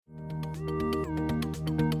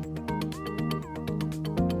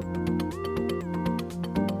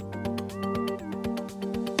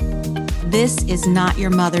This is not your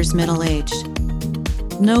mother's middle age.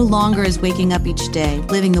 No longer is waking up each day,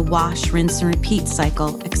 living the wash, rinse, and repeat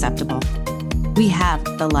cycle acceptable. We have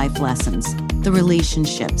the life lessons, the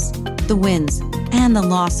relationships, the wins, and the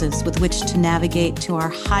losses with which to navigate to our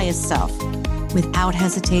highest self, without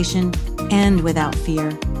hesitation and without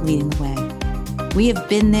fear leading the way. We have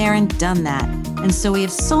been there and done that, and so we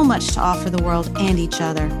have so much to offer the world and each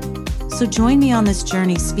other. So join me on this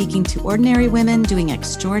journey, speaking to ordinary women doing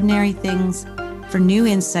extraordinary things for new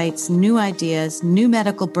insights, new ideas, new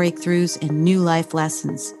medical breakthroughs, and new life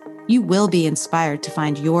lessons. You will be inspired to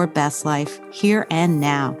find your best life here and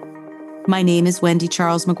now. My name is Wendy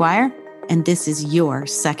Charles McGuire, and this is your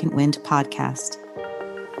Second Wind podcast.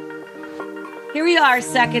 Here we are,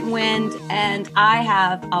 Second Wind, and I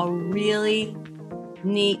have a really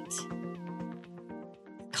neat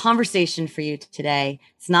conversation for you today.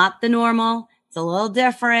 It's not the normal, it's a little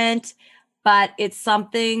different, but it's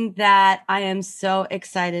something that I am so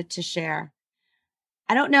excited to share.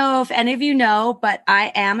 I don't know if any of you know, but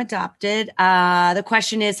I am adopted. The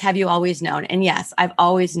question is, have you always known? And yes, I've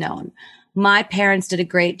always known. My parents did a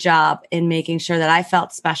great job in making sure that I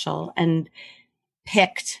felt special and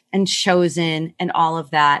picked and chosen and all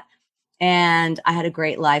of that. And I had a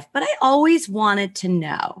great life, but I always wanted to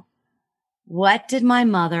know, what did my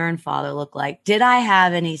mother and father look like? Did I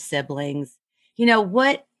have any siblings? You know,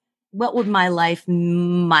 what would my life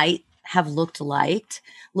might have looked like?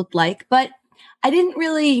 But I didn't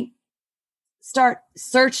really start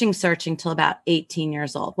searching till about 18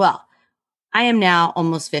 years old. Well, I am now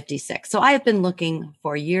almost 56. So I have been looking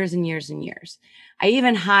for years and years and years. I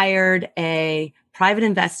even hired a private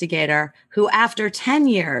investigator who, after 10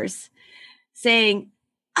 years saying,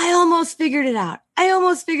 I almost figured it out.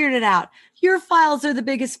 Your files are the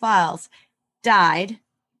biggest files, died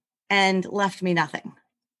and left me nothing.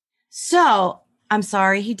 So I'm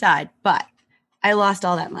sorry he died, but I lost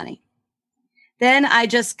all that money. Then I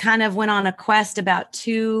just kind of went on a quest about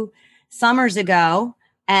 2 summers ago,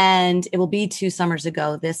 and it will be 2 summers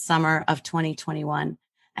ago, this summer of 2021.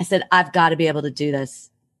 I said, I've got to be able to do this.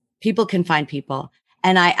 People can find people.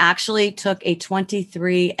 And I actually took a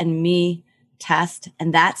 23andMe test,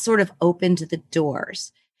 and that sort of opened the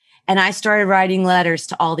doors. And I started writing letters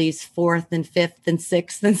to all these 4th and 5th and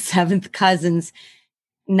 6th and 7th cousins,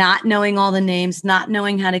 not knowing all the names, not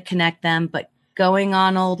knowing how to connect them, but going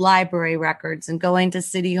on old library records and going to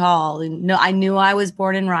City Hall. And I knew I was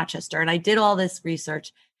born in Rochester, and I did all this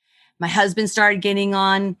research. My husband started getting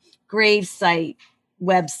on gravesite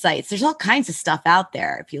websites. There's all kinds of stuff out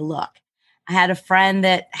there if you look. I had a friend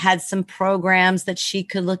that had some programs that she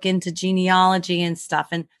could look into genealogy and stuff.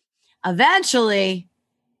 And eventually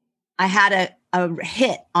I had a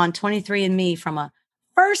hit on 23andMe from a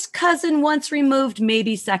first cousin once removed,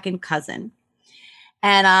 maybe second cousin.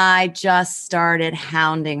 And I just started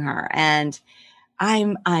hounding her. And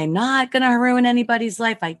I'm not going to ruin anybody's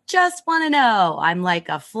life. I just want to know. I'm like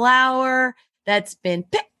a flower that's been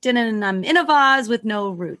picked and I'm in a vase with no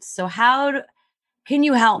roots. So can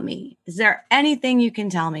you help me? Is there anything you can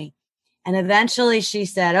tell me? And eventually she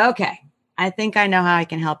said, okay, I think I know how I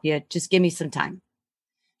can help you. Just give me some time.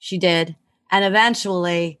 She did. And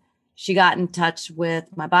eventually she got in touch with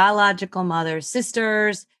my biological mother's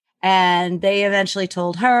sisters, and they eventually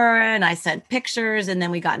told her, and I sent pictures, and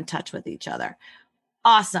then we got in touch with each other.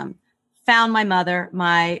 Awesome. Found my mother.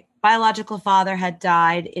 My biological father had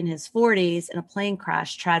died in his 40s in a plane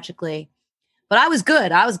crash, tragically. But I was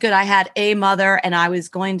good. I had a mother, and I was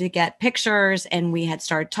going to get pictures, and we had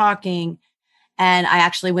started talking. And I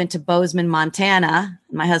actually went to Bozeman, Montana.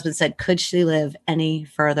 My husband said, could she live any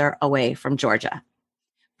further away from Georgia?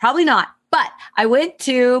 Probably not. But I went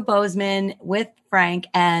to Bozeman with Frank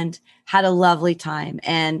and had a lovely time.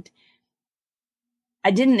 And I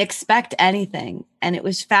didn't expect anything. And it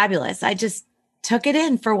was fabulous. I just took it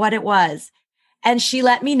in for what it was. And she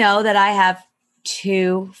let me know that I have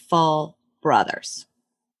 2 full brothers.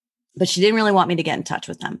 But she didn't really want me to get in touch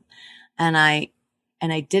with them. And I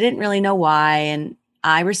didn't really know why. And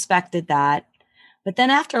I respected that. But then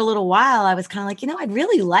after a little while, I was kind of like, I'd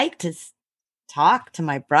really like to talk to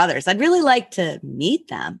my brothers. I'd really like to meet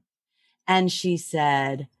them. And she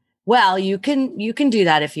said, well, you can do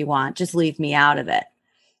that if you want. Just leave me out of it.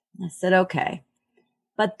 I said, okay.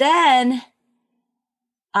 But then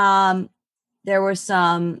there were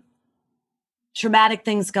some traumatic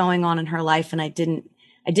things going on in her life. And I didn't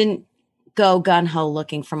go gun-ho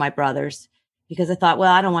looking for my brothers, because I thought,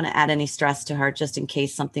 well, I don't want to add any stress to her just in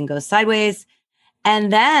case something goes sideways.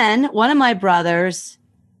 And then one of my brothers,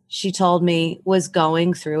 she told me, was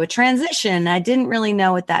going through a transition. I didn't really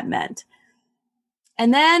know what that meant.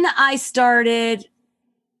 And then I started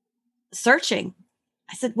searching.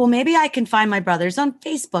 I said, well, maybe I can find my brothers on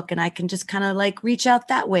Facebook and I can just kind of like reach out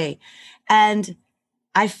that way. And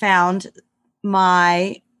I found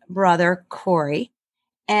my brother, Corey,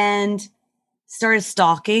 and started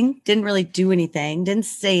stalking, didn't really do anything, didn't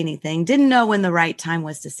say anything, didn't know when the right time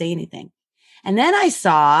was to say anything. And then I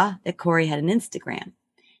saw that Corey had an Instagram,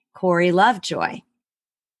 Corey Lovejoy.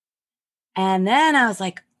 And then I was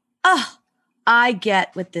like, oh, I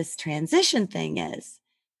get what this transition thing is.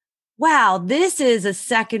 Wow, this is a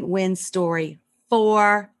second win story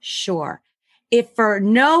for sure. If for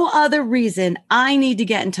no other reason, I need to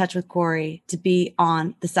get in touch with Corey to be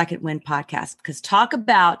on the Second Win podcast, because talk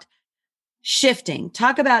about shifting,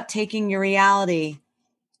 talk about taking your reality,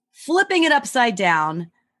 flipping it upside down,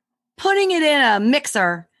 putting it in a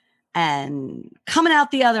mixer and coming out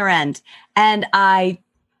the other end. And I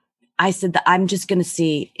said that I'm just going to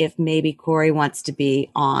see if maybe Corey wants to be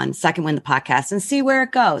on Second Win the podcast and see where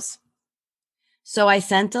it goes. So I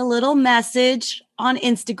sent a little message on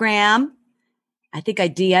Instagram. I think I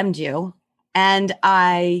DM'd you, and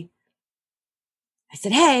I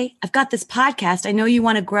said, hey, I've got this podcast. I know you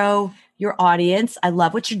want to grow your audience. I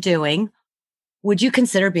love what you're doing. Would you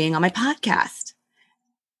consider being on my podcast?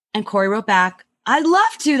 And Corey wrote back, I'd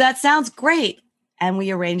love to. That sounds great. And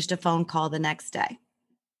we arranged a phone call the next day.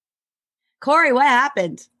 Corey, what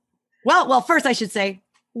happened? Well, first I should say,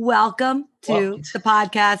 welcome to the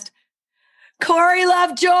podcast, Corey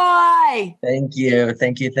Lovejoy. Thank you.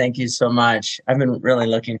 Thank you so much. I've been really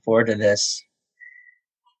looking forward to this.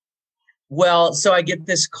 Well, so I get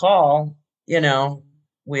this call,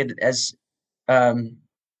 we'd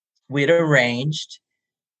arranged,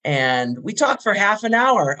 and we talked for half an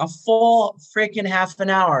hour, a full freaking half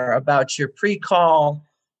an hour about your pre-call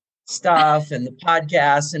stuff and the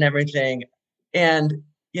podcast and everything. And,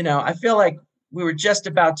 I feel like we were just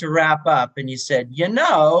about to wrap up, and you said,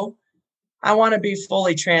 I want to be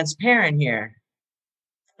fully transparent here.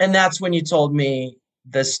 And that's when you told me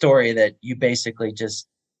the story that you basically just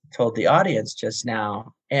told the audience just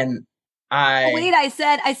now. And I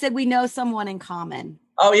said, we know someone in common.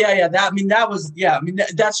 Oh yeah.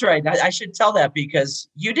 That's right. I should tell that, because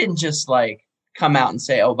you didn't just like come out and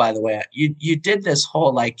say, oh, by the way, you did this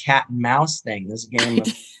whole like cat and mouse thing, this game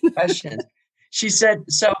of questions. She said,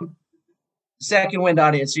 so Second Wind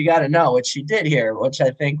audience, you got to know what she did here, which I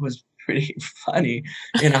think was pretty funny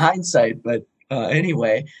in hindsight. But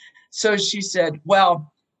anyway, so she said,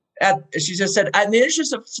 she just said, in the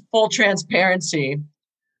interest of full transparency,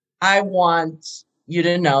 I want you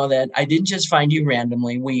to know that I didn't just find you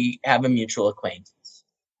randomly. We have a mutual acquaintance.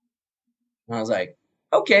 And I was like,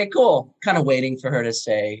 okay, cool. Kind of waiting for her to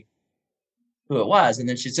say who it was. And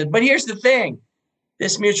then she said, but here's the thing.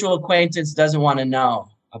 This mutual acquaintance doesn't want to know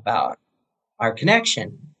about our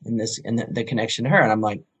connection and the connection to her. And I'm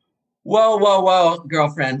like, whoa,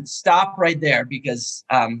 girlfriend, stop right there, because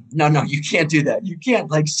no, you can't do that. You can't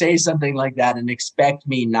like say something like that and expect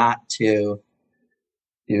me not to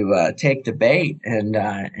take the bait, and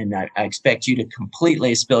I expect you to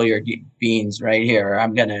completely spill your beans right here.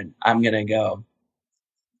 I'm gonna go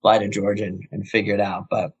fly to Georgia and figure it out.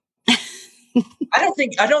 But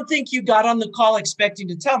I don't think you got on the call expecting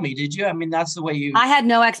to tell me, did you? I mean, that's the way you. I had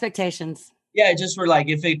no expectations. Yeah, just were like,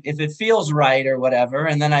 if it feels right or whatever.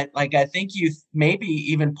 And then I think you, maybe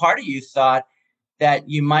even part of you thought that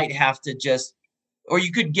you might have to just, or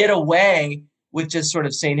you could get away with just sort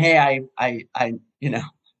of saying, hey, I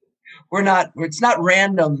it's not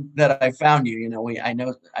random that I found you. I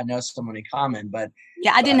know someone in common, but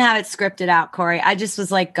yeah, I didn't have it scripted out, Corey. I just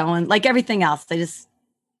was like going like everything else. I just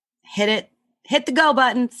hit the go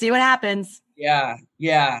button, see what happens.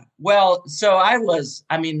 Yeah. Well, so I was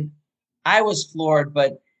floored,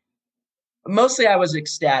 but mostly I was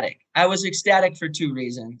ecstatic. I was ecstatic for two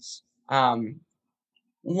reasons.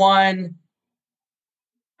 One,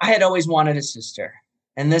 I had always wanted a sister.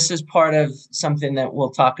 And this is part of something that we'll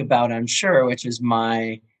talk about, I'm sure, which is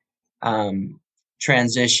my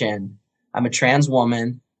transition. I'm a trans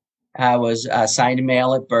woman. I was assigned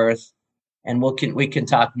male at birth, and we can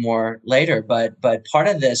talk more later. But part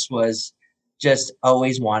of this was just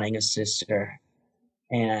always wanting a sister.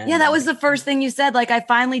 And yeah, that was the first thing you said. Like, I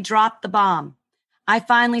finally dropped the bomb. I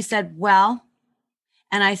finally said, and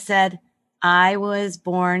I said, I was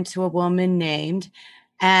born to a woman named,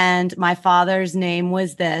 and my father's name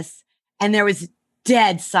was this. And there was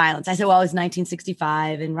dead silence. I said, well, it was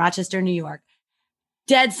 1965 in Rochester, New York.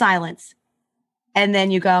 Dead silence. And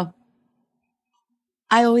then you go,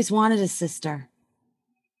 I always wanted a sister.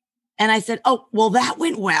 And I said, oh, well, that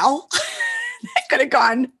went well. That could have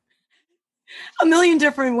gone a million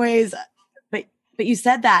different ways. But you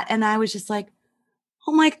said that. And I was just like,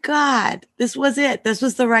 Oh my God, this was it. This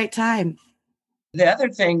was the right time. The other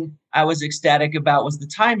thing I was ecstatic about was the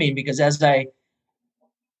timing, because I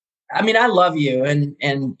mean, I love you,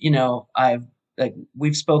 and you know,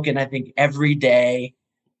 we've spoken, I think, every day.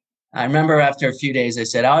 I remember after a few days, I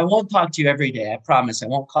said, "Oh, I won't talk to you every day. I promise, I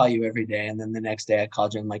won't call you every day." And then the next day, I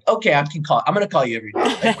called you. I'm like, "Okay, I'm going to call you every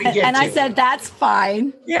day." Like we get And I said, that's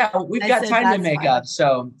fine. Yeah, we've I got said, time to that's make fine. up.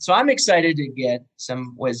 So I'm excited to get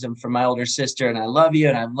some wisdom from my older sister, and I love you,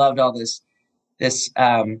 and I've loved all this this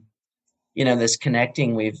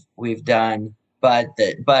connecting we've done. But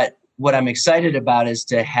what I'm excited about is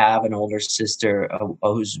to have an older sister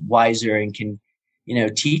who's wiser and can,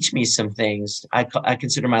 teach me some things. I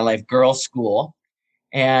consider my life girl school,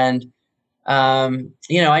 and I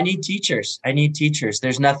need teachers. I need teachers.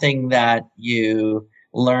 There's nothing that you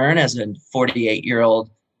learn as a 48-year-old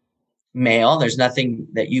male. There's nothing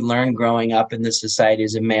that you learn growing up in this society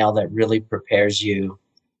as a male that really prepares you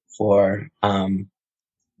for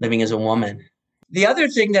living as a woman. The other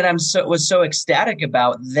thing that was so ecstatic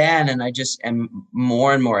about then, and I just am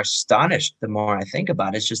more and more astonished the more I think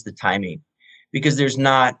about it, is just the timing, because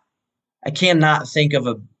I cannot think of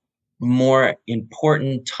a more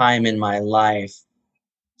important time in my life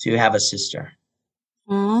to have a sister.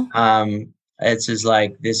 It's just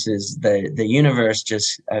like, this is the universe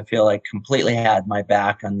just, I feel like, completely had my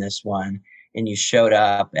back on this one. And you showed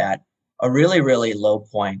up at a really, really low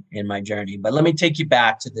point in my journey. But let me take you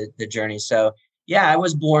back to the journey. So yeah, I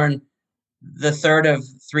was born the third of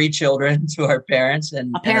three children to our parents,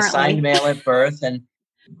 and assigned male at birth, and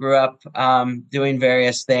grew up doing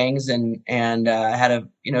various things, and had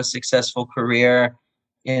a successful career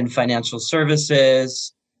in financial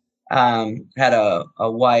services. Had a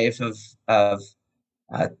wife of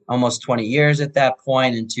almost 20 years at that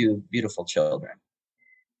point, and two beautiful children.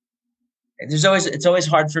 It's always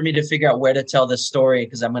hard for me to figure out where to tell this story,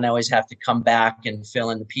 because I'm going to always have to come back and fill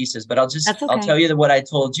in the pieces. But I'll tell you what I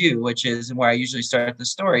told you, which is where I usually start the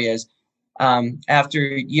story is, after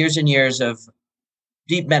years and years of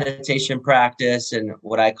deep meditation practice and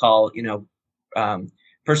what I call,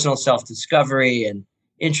 personal self-discovery and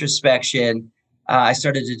introspection, I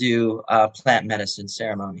started to do plant medicine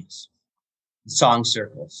ceremonies, song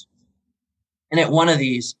circles. And at one of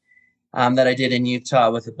these that I did in Utah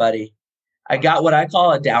with a buddy, I got what I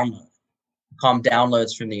call a download. I call them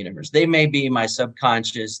downloads from the universe. They may be my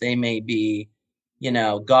subconscious. They may be,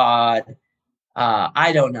 God.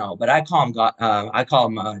 I don't know, but I call them God. I call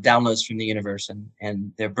them downloads from the universe,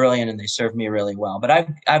 and they're brilliant and they serve me really well. But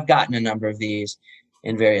I've gotten a number of these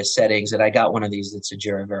in various settings, and I got one of these that said,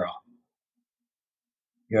 "You're a girl.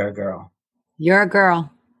 You're a girl. You're a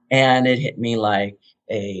girl." And it hit me like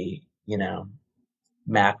a,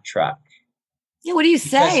 Mack truck. Yeah. What do you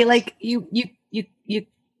say? Like you,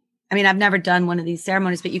 I mean, I've never done one of these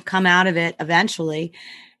ceremonies, but you've come out of it eventually,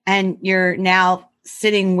 and you're now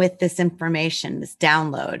sitting with this information, this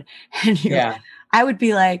download. And I would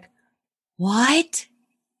be like, what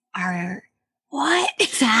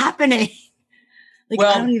is happening? Like,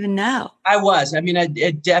 well, I don't even know. I was. I mean,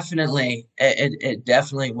 it definitely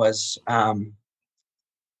was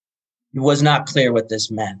not clear what this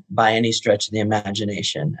meant by any stretch of the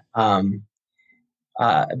imagination.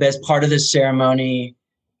 As part of this ceremony,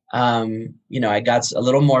 I got a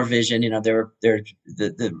little more vision. There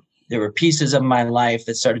were pieces of my life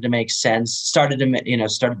that started to make sense.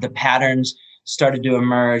 The patterns started to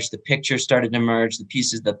emerge. The picture started to emerge. The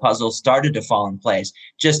pieces of the puzzle started to fall in place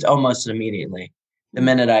just almost immediately. The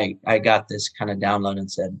minute I got this kind of download and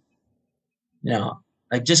said,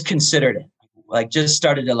 I just considered it. Like, just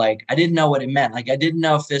started to, I didn't know what it meant. Like, I didn't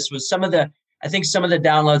know if this was I think some of the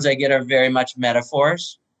downloads I get are very much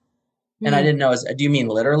metaphors. And I didn't know, do you mean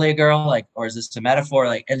literally a girl? Or is this a metaphor?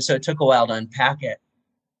 And so it took a while to unpack it.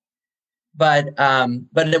 But then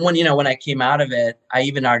when I came out of it, I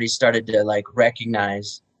even already started to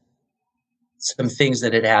recognize some things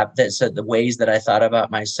that had happened, that said the ways that I thought about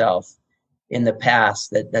myself in the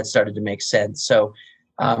past that started to make sense. So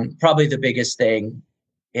probably the biggest thing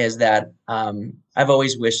is that I've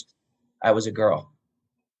always wished I was a girl.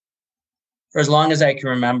 For as long as I can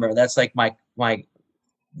remember, that's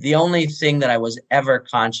the only thing that I was ever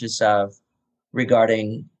conscious of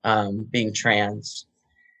regarding being trans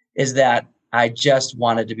is that I just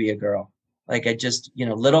wanted to be a girl. I just,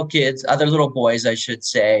 little kids, other little boys, I should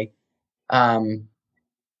say,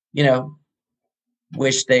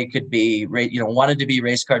 wish they could be, wanted to be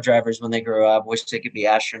race car drivers when they grew up, wish they could be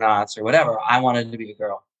astronauts or whatever. I wanted to be a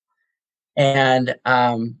girl. And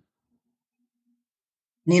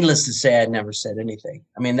needless to say, I never said anything.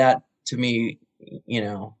 I mean, that to me,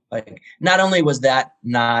 not only was that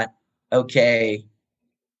not okay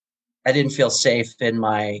I didn't feel safe in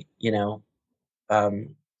my,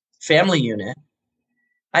 family unit.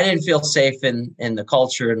 I didn't feel safe in the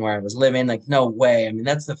culture and where I was living. Like, no way. I mean,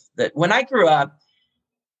 that's when I grew up,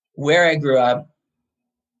 where I grew up,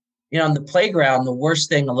 on the playground, the worst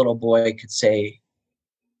thing a little boy could say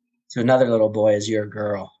to another little boy is, "You're a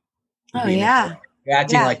girl. You're Oh, being a yeah. girl. You're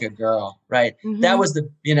acting like a girl." Right. Mm-hmm. That was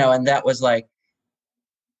and that was like,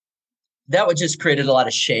 that would just created a lot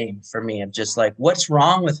of shame for me of just like, what's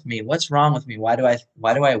wrong with me? What's wrong with me? Why do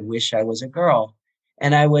I wish I was a girl?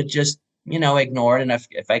 And I would just, ignore it. And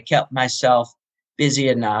if I kept myself busy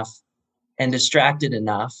enough and distracted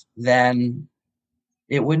enough, then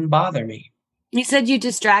it wouldn't bother me. You said you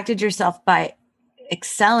distracted yourself by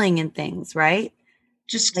excelling in things, right?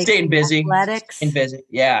 Just like staying busy. Athletics. Staying busy.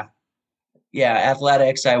 Yeah. Yeah.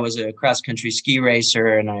 Athletics. I was a cross country ski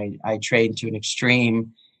racer, and I trained to an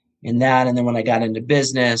extreme in that. And then when I got into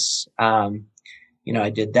business, I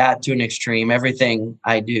did that to an extreme. Everything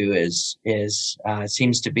I do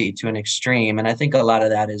seems to be to an extreme. And I think a lot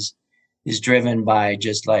of that is driven by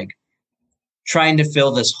just like trying to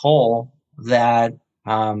fill this hole that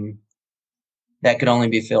could only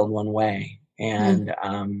be filled one way. And,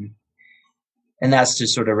 and that's to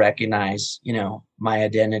sort of recognize, my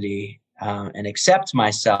identity, and accept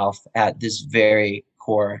myself at this very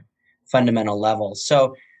core fundamental level.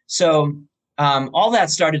 So all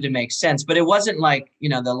that started to make sense, but it wasn't like,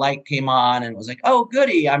 the light came on and it was like, oh,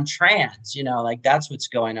 goody, I'm trans, like that's what's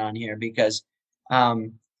going on here. Because,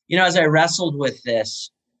 as I wrestled with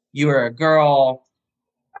this, you were a girl,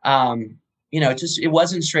 it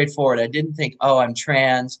wasn't straightforward. I didn't think, oh, I'm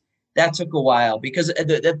trans. That took a while, because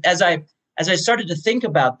as I started to think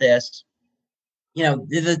about this,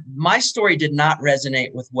 my story did not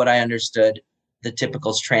resonate with what I understood the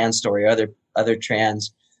typical trans story, or other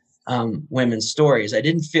trans women's stories. I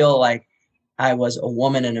didn't feel like I was a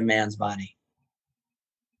woman in a man's body.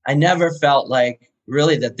 I never felt like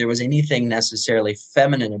really that there was anything necessarily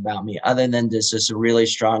feminine about me, other than this really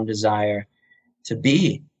strong desire to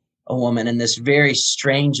be a woman, and this very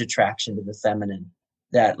strange attraction to the feminine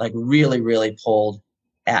that like really, really pulled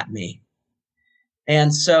at me.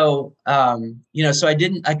 And so, so I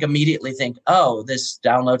didn't like immediately think, oh, this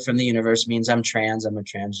download from the universe means I'm trans, I'm a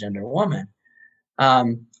transgender woman.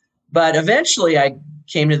 But eventually I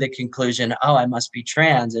came to the conclusion, oh, I must be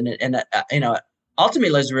trans. And ultimately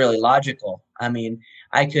it was really logical. I mean,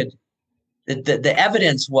 the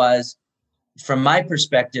evidence was, from my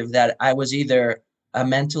perspective, that I was either a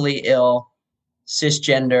mentally ill,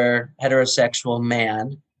 cisgender, heterosexual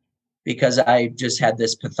man, because I just had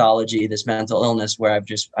this pathology, this mental illness where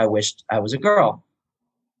I wished I was a girl.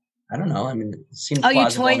 I don't know. I mean, it seems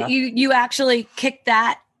plausible enough. You actually kicked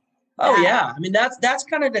that. Oh yeah. I mean, that's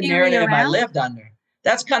kind of the narrative I lived under.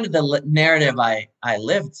 That's kind of the narrative I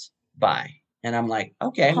lived by. And I'm like,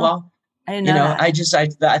 okay, well, I didn't know that. I just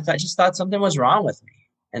thought something was wrong with me.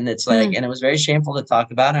 And it's like, and it was very shameful to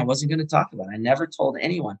talk about. And I wasn't going to talk about it. I never told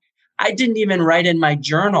anyone. I didn't even write in my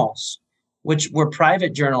journals, which were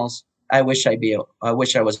private journals, I wish I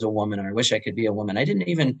was a woman, or I wish I could be a woman. I didn't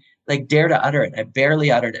even like dare to utter it. I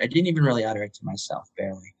barely uttered it. I didn't even really utter it to myself,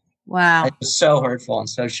 barely. Wow. It was so hurtful and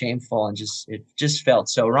so shameful, and it just felt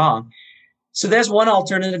so wrong. So there's one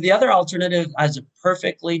alternative. The other alternative is a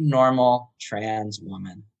perfectly normal trans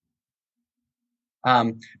woman.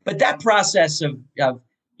 But that process of the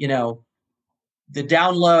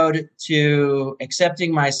download to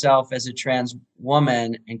accepting myself as a trans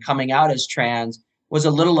woman and coming out as trans was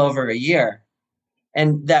a little over a year.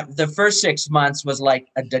 And that the first 6 months was like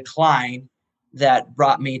a decline that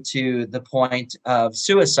brought me to the point of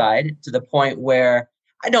suicide, to the point where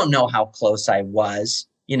I don't know how close I was.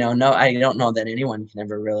 No, I don't know that anyone can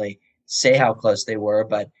ever really say how close they were,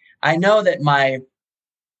 but I know that my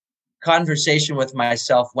conversation with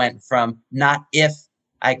myself went from not if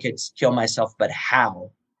I could kill myself, but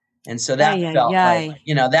how. And so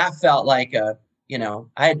that felt like a,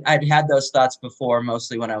 I'd had those thoughts before,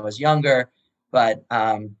 mostly when I was younger, but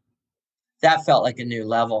that felt like a new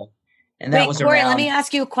level. And that was Corey, around. Let me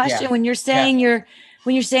ask you a question. When you're saying you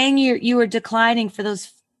were declining for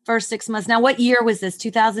those first 6 months. Now, what year was this?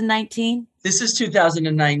 2019? This is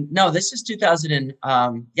 2009. No, this is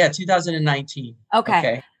 2019.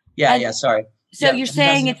 Okay. Yeah. Sorry. So you're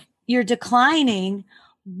saying if you're declining,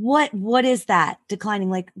 what is that declining?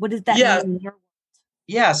 Like, what does that mean?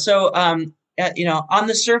 Yeah. So, on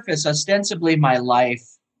the surface, ostensibly my life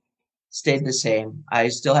stayed the same. I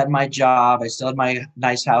still had my job. I still had my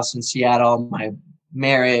nice house in Seattle, my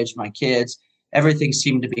marriage, my kids, everything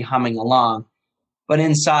seemed to be humming along. But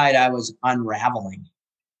inside I was unraveling.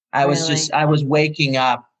 I was waking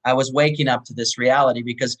up. I was waking up to this reality,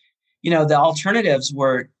 because, the alternatives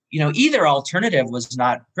were, either alternative was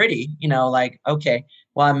not pretty, like, okay,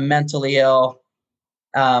 well, I'm mentally ill,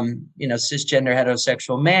 cisgender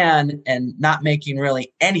heterosexual man, and not making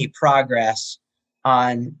really any progress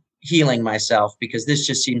on healing myself, because this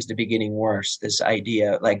just seems to be getting worse. This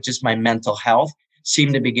idea, like, just my mental health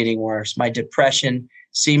seemed to be getting worse. My depression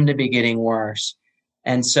seemed to be getting worse.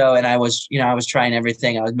 And so, and I was trying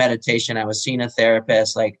everything. I was meditation. I was seeing a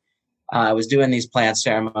therapist. Like, I was doing these plant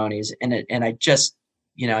ceremonies, and I just,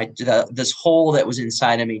 this hole that was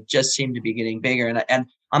inside of me just seemed to be getting bigger. And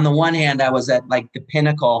on the one hand, I was at like the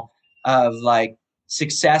pinnacle of like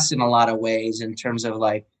success in a lot of ways in terms of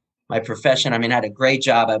like my profession. I mean, I had a great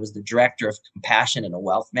job. I was the director of compassion in a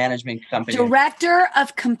wealth management company. Director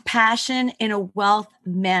of compassion in a wealth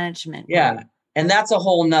management. Yeah. And that's a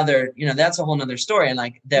whole nother, story. And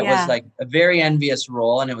like, that was like a very envious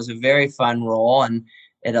role, and it was a very fun role, and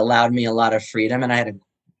it allowed me a lot of freedom. And it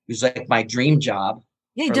was like my dream job.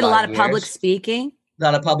 Yeah. You did a lot of public speaking. A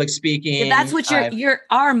lot of public speaking. Yeah, that's what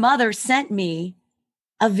our mother sent me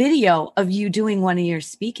a video of you doing one of your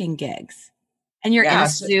speaking gigs, and you're in a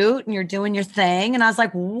suit and you're doing your thing. And I was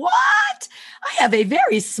like, what? I have a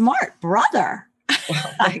very smart brother.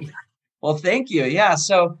 Well, thank you. Yeah.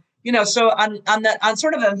 So, so on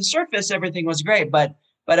sort of the surface, everything was great, but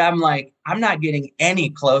I'm like, I'm not getting any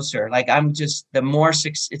closer. Like, I'm just,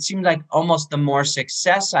 it seemed like almost the more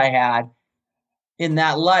success I had in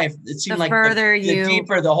that life, it seemed like the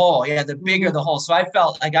deeper the hole. Yeah. The bigger the hole. So I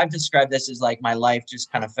felt like, I've described this as like my life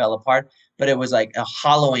just kind of fell apart, but it was like a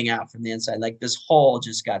hollowing out from the inside. Like, this hole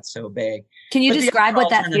just got so big. Can you describe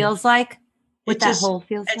what that feels like? What that hole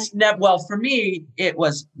feels like? Well, for me, it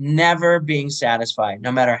was never being satisfied,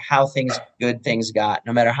 no matter how good things got,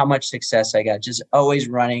 no matter how much success I got, just always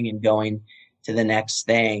running and going to the next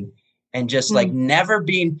thing. And just like never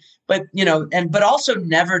being, but also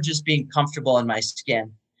never just being comfortable in my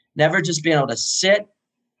skin, never just being able to sit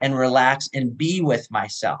and relax and be with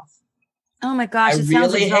myself. Oh my gosh. I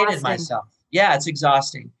really hated myself. Yeah, it's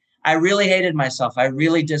exhausting. I really hated myself. I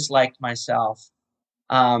really disliked myself.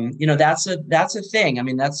 That's a thing. I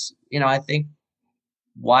mean, that's, I think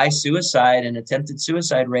why suicide and attempted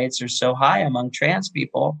suicide rates are so high among trans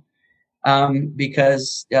people.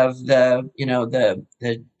 Because of the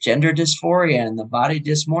gender dysphoria and the body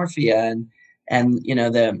dysmorphia and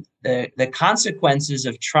the consequences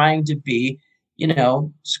of trying to be,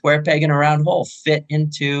 square peg in a round hole, fit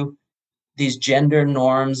into these gender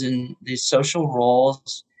norms and these social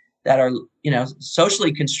roles that are,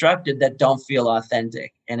 socially constructed, that don't feel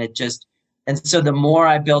authentic. And so the more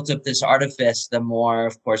I built up this artifice, the more,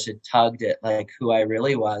 of course, it tugged at like who I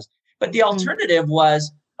really was. But the alternative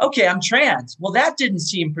was, okay, I'm trans. Well, that didn't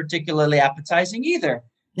seem particularly appetizing either.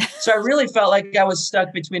 So I really felt like I was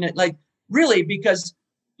stuck between it, like, really, because,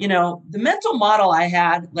 the mental model I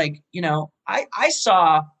had, like, I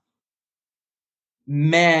saw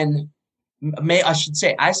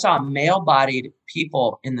I saw male-bodied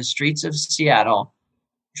people in the streets of Seattle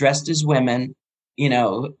dressed as women,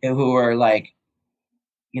 who were like,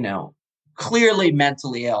 clearly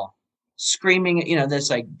mentally ill, screaming, this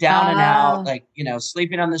like down and out, like,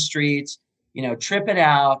 sleeping on the streets, tripping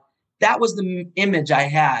out. That was the image I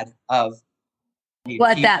had of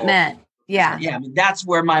what people. That meant. Yeah. Yeah. I mean, that's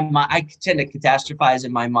where I tend to catastrophize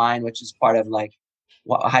in my mind, which is part of like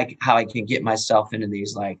how I can get myself into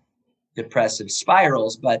these like depressive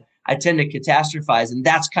spirals, but I tend to catastrophize, and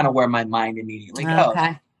that's kind of where my mind immediately goes.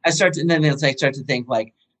 Okay. I start to think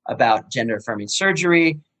like about gender affirming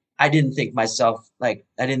surgery. I didn't think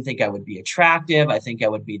I would be attractive. I think I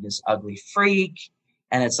would be this ugly freak.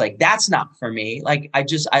 And it's like, that's not for me. Like, I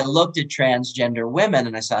looked at transgender women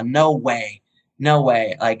and I saw, no way.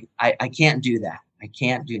 Like, I can't do that. I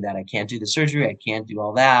can't do that. I can't do the surgery. I can't do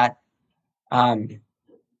all that.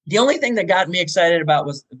 The only thing that got me excited about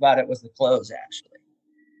it was the clothes,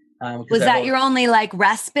 actually. Was that your only like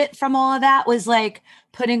respite from all of that, was like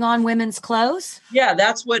putting on women's clothes? Yeah,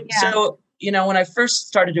 that's what, so, when I first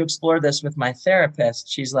started to explore this with my therapist,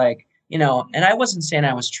 she's like, and I wasn't saying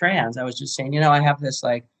I was trans. I was just saying, I have this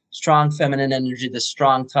like strong feminine energy, this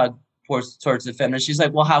strong tug towards the feminine. She's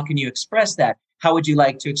like, well, how can you express that? How would you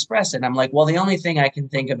like to express it? And I'm like, well, the only thing I can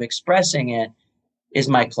think of expressing it is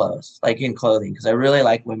my clothes, like in clothing, because I really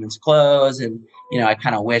like women's clothes. And, I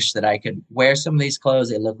kind of wish that I could wear some of these clothes.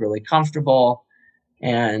 They look really comfortable.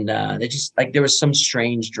 And they just like, there was some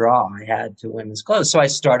strange draw I had to women's clothes. So I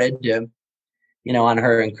started to, on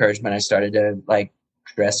her encouragement, I started to like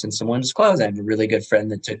dress in some women's clothes. I have a really good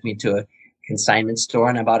friend that took me to a consignment store,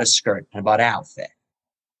 and I bought a skirt and I bought an outfit,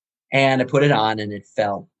 and I put it on and it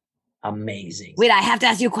felt amazing. Wait, I have to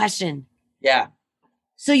ask you a question. Yeah.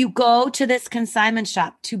 So you go to this consignment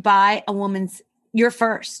shop to buy your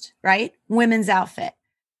first, right? Women's outfit.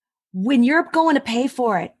 When you're going to pay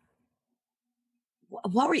for it,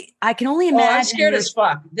 what were you? I can only imagine. Oh, I'm scared as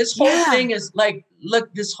fuck. This whole thing is like,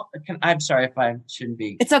 look, I'm sorry if I shouldn't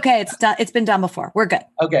be. It's okay. It's done. It's been done before. We're good.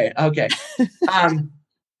 Okay. I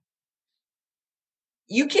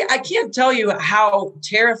can't tell you how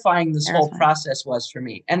terrifying this whole process was for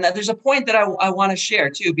me. And there's a point that I want to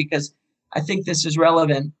share too, because I think this is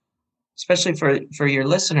relevant, especially for your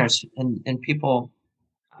listeners and people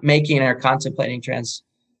making or contemplating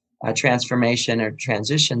transformation or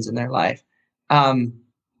transitions in their life. I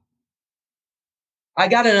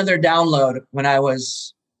got another download when I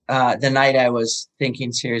was, the night I was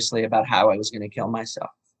thinking seriously about how I was going to kill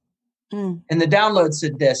myself. And the download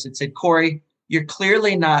said this, it said, Corey, you're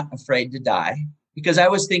clearly not afraid to die, because I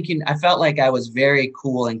felt like I was very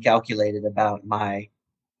cool and calculated about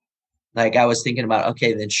I was thinking about,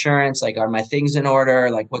 okay, the insurance, like, are my things in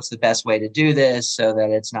order? Like, what's the best way to do this so that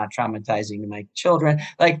it's not traumatizing to my children?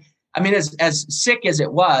 Like, I mean, as sick as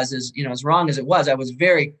it was, as wrong as it was, I was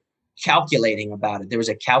very calculating about it. There was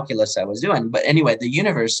a calculus I was doing. But anyway, the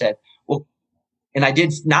universe said, well, and I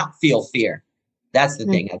did not feel fear. That's the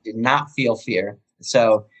thing. I did not feel fear.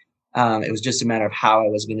 So it was just a matter of how I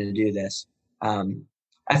was going to do this.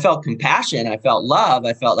 I felt compassion. I felt love.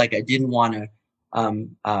 I felt like I didn't want to,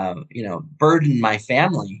 burden my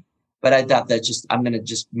family. But I thought that I'm going to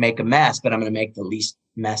just make a mess, but I'm going to make the least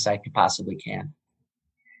mess I could possibly can.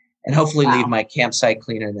 And hopefully leave my campsite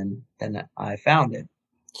cleaner than I found it.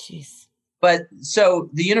 Jeez. But so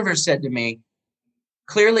the universe said to me,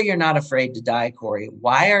 clearly you're not afraid to die, Corey.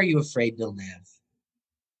 Why are you afraid to live?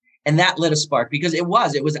 And that lit a spark, because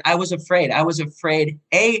I was afraid. I was afraid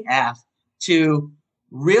AF to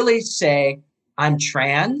really say I'm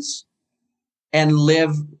trans and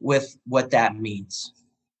live with what that means.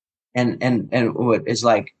 And what is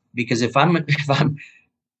like, because if I'm a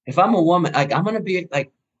woman, like, I'm going to be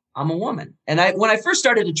like, I'm a woman. And when I first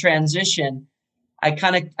started to transition, I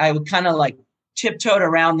would kind of like tiptoed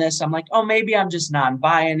around this. I'm like, oh, maybe I'm just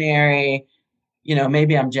non-binary.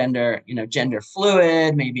 Maybe I'm gender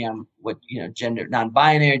fluid. Maybe I'm gender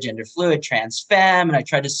non-binary, gender fluid, trans femme. And I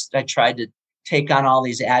tried to take on all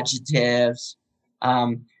these adjectives.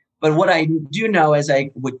 But what I do know is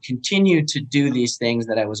I would continue to do these things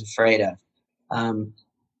that I was afraid of.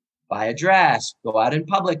 Buy a dress, go out in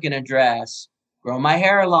public in a dress, grow my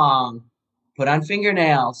hair long, put on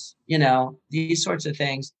fingernails, these sorts of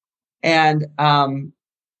things. And I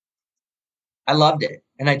loved it.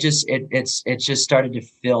 And it just started to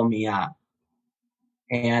fill me up.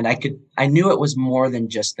 And I knew it was more than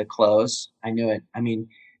just the clothes. I knew it. I mean,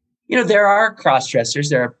 there are cross-dressers.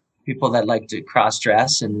 There are people that like to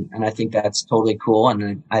cross-dress, and I think that's totally cool.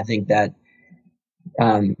 And I think that,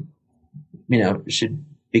 should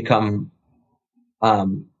become,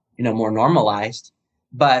 more normalized.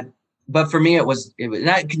 But for me, it was, and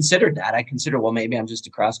I considered that. I considered, well, maybe I'm just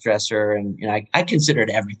a cross-dresser. And, I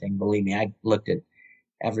considered everything. Believe me, I looked at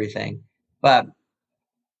everything. But,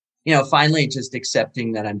 finally just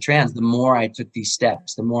accepting that I'm trans, the more I took these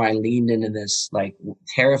steps, the more I leaned into this like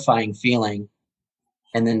terrifying feeling.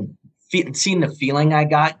 And then seeing the feeling I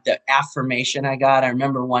got, the affirmation I got. I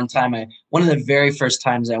remember one of the very first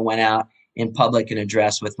times I went out in public in a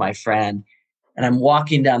dress with my friend, and I'm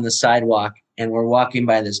walking down the sidewalk, and we're walking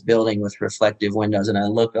by this building with reflective windows, and I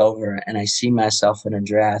look over and I see myself in a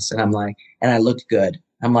dress, and I'm like, and I looked good.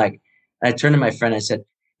 I'm like, and I turned to my friend, I said,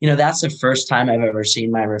 that's the first time I've ever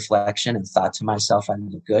seen my reflection and thought to myself, I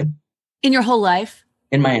look good. In your whole life?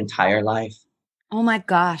 In my entire life. Oh my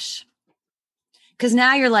gosh. Because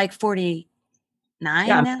now you're like 49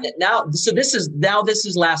 now. So this is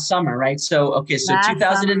last summer, right? So, okay. So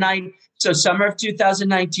 2009, so summer of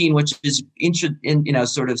 2019, which is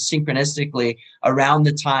sort of synchronistically around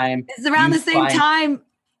the time. It's around the same time.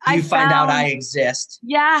 You find out I exist.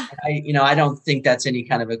 Yeah. I don't think that's any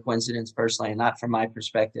kind of a coincidence personally, not from my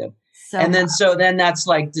perspective. So then that's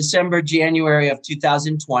like December, January of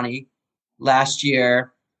 2020, last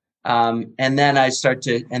year. And then I start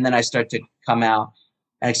to come out.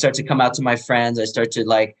 I start to come out to my friends. I start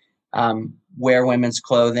to wear women's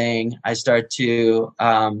clothing. I start to,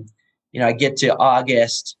 I get to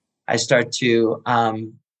August. I start to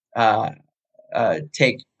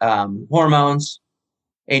take hormones.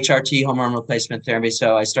 HRT, hormone replacement therapy.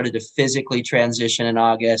 So I started to physically transition in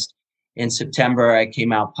August. In September, I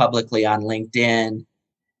came out publicly on LinkedIn.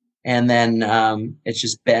 And then it's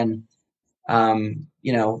just been,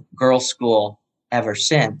 girls' school ever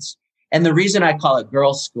since. And the reason I call it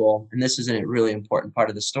girls' school, and this is a really important part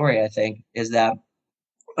of the story, I think, is that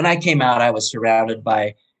when I came out, I was surrounded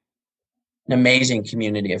by an amazing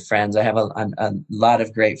community of friends. I have a lot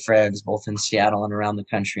of great friends, both in Seattle and around the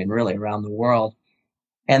country and really around the world.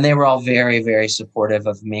 And they were all very, very supportive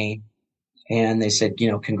of me. And they said,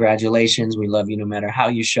 congratulations. We love you no matter how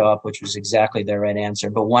you show up, which was exactly their right answer.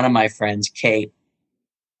 But one of my friends, Kate,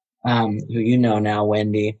 who you know now,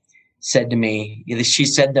 Wendy, said to me, she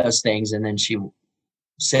said those things. And then she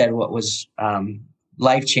said what was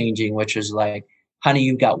life-changing, which was like, honey,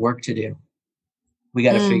 you've got work to do. We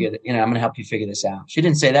got to figure that, I'm going to help you figure this out. She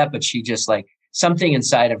didn't say that, but she just like something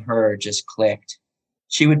inside of her just clicked.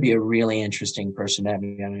 She would be a really interesting person to have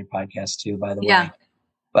on your podcast too, by the way.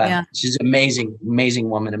 But she's an amazing, amazing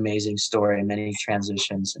woman, amazing story, many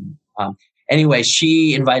transitions. And anyway,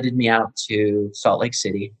 she invited me out to Salt Lake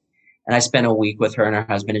City, and I spent a week with her and her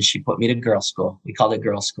husband, and she put me to girls' school. We called it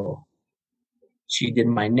girls' school. She did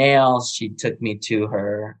my nails. She took me to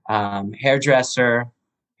her hairdresser,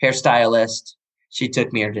 hairstylist. She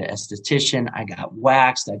took me to an esthetician. I got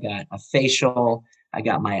waxed. I got a facial. I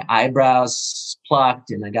got my eyebrows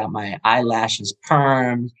plucked, and I got my eyelashes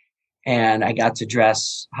permed, and I got to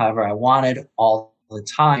dress however I wanted all the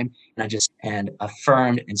time. And I just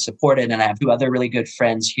affirmed and supported. And I have two other really good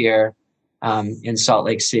friends here in Salt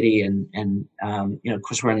Lake City. And of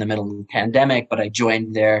course, we're in the middle of the pandemic, but I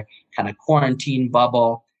joined their kind of quarantine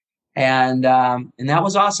bubble. And that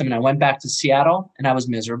was awesome. And I went back to Seattle, and I was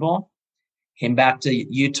miserable. Came back to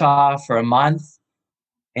Utah for a month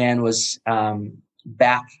and was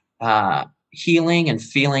back healing and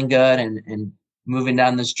feeling good and moving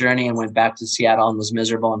down this journey, and went back to Seattle and was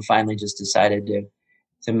miserable, and finally just decided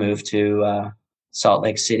to move to Salt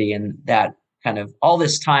Lake City. And that kind of all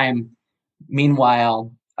this time,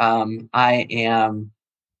 meanwhile, I am,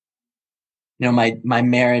 my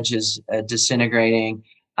marriage is disintegrating.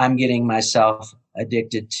 I'm getting myself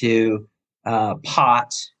addicted to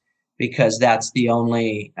pot, because that's the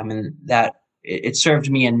only, that it served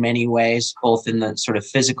me in many ways, both in the sort of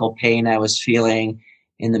physical pain I was feeling,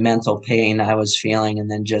 in the mental pain I was feeling, and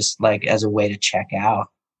then just like as a way to check out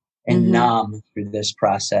and numb through this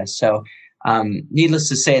process. So, needless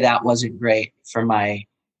to say, that wasn't great for my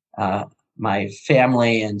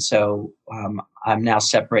family. And so, I'm now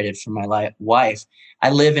separated from my wife. I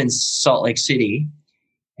live in Salt Lake City,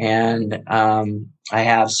 and I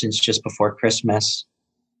have since just before Christmas.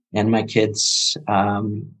 And my kids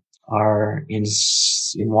are in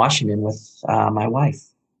Washington with my wife,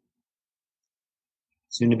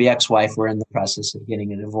 soon to be ex-wife. We're in the process of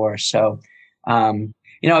getting a divorce. So, I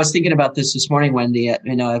was thinking about this morning, Wendy. I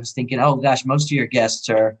was thinking, oh gosh, most of your guests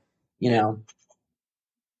are, I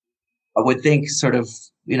would think sort of,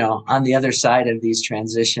 on the other side of these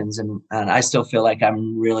transitions, and I still feel like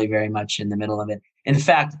I'm really very much in the middle of it. In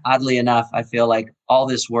fact, oddly enough, I feel like all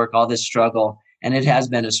this work, all this struggle. And it has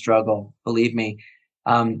been a struggle, believe me.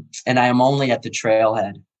 And I am only at the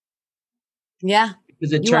trailhead. Yeah.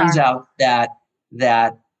 Because it turns out that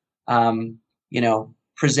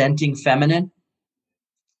presenting feminine,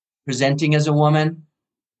 presenting as a woman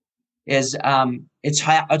is, it's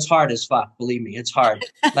hard as fuck. Believe me, it's hard.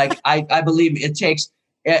 Like I believe it takes,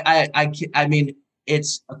 I mean,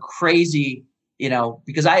 it's a crazy,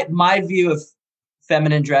 because my view of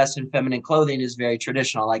feminine dress and feminine clothing is very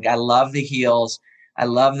traditional. Like I love the heels. I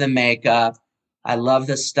love the makeup. I love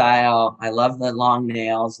the style. I love the long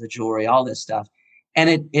nails, the jewelry, all this stuff.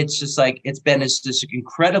 And it's just like, it's been this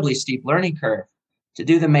incredibly steep learning curve to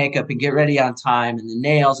do the makeup and get ready on time, and the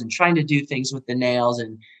nails, and trying to do things with the nails,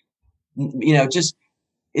 and, just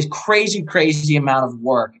it's crazy amount of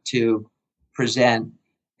work to present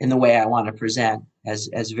in the way I want to present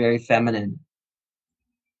as very feminine.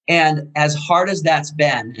 And as hard as that's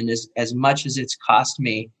been, and as much as it's cost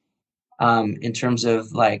me in terms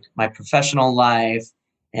of like my professional life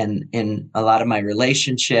and in a lot of my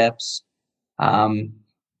relationships,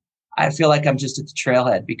 I feel like I'm just at the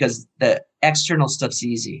trailhead, because the external stuff's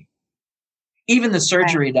easy. Even the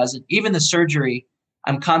surgery doesn't. Even the surgery,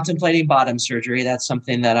 I'm contemplating bottom surgery. That's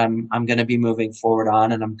something that I'm going to be moving forward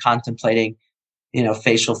on, and I'm contemplating,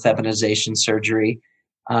 facial feminization surgery.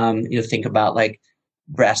 Think about like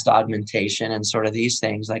breast augmentation and sort of these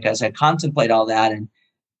things. Like as I contemplate all that and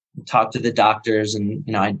talk to the doctors, and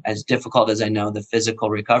as difficult as I know the physical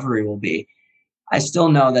recovery will be, I still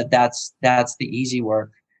know that that's the easy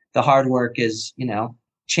work. The hard work is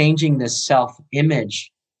changing the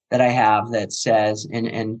self-image that I have that says,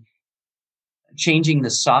 and changing the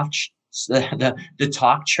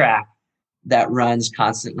talk track that runs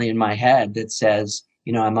constantly in my head that says,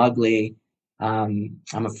 I'm ugly, I'm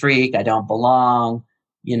a freak, I don't belong,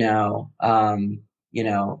 I'm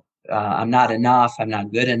not enough, I'm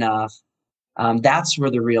not good enough. That's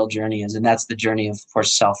where the real journey is. And that's the journey of, for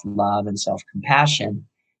self-love and self-compassion,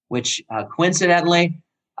 which coincidentally,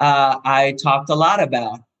 I talked a lot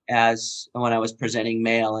about as when I was presenting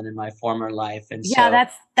male and in my former life. And Yeah,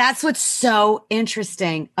 so that's what's so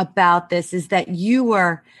interesting about this, is that you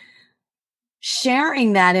were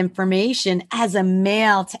sharing that information as a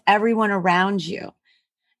male to everyone around you.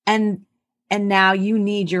 And now you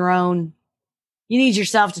need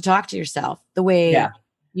yourself to talk to yourself the way yeah,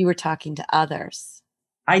 you were talking to others.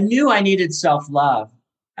 I knew I needed self-love.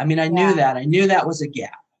 I mean, I knew Yeah. that. I knew that was a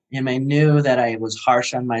gap. And I knew that I was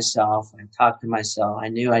harsh on myself. I talked to myself. I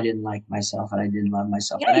knew I didn't like myself and I didn't love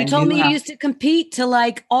myself. Yeah, But I you told knew me you how used to compete to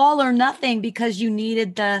like all or nothing because you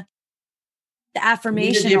needed the I needed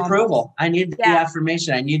affirmation the almost. approval. I needed the Yeah.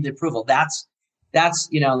 affirmation. I need the approval. That's,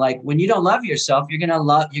 like when you don't love yourself, you're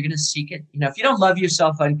going to seek it. If you don't love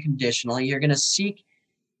yourself unconditionally, you're going to seek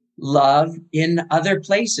love in other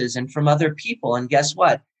places and from other people. And guess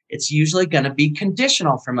what? It's usually going to be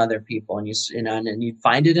conditional from other people. And and you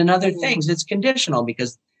find it in other things. It's conditional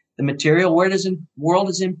because the material world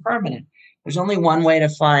is impermanent. There's only one way to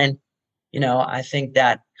find, I think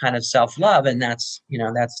that kind of self-love, and that's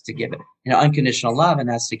to give it, unconditional love. And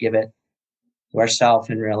that's to give it to ourselves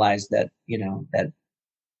and realize that, that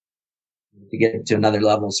to get to another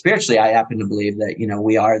level spiritually, I happen to believe that,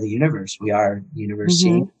 we are the universe. We are the universe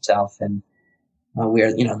seeing itself. And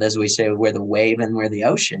we're, as we say, we're the wave and we're the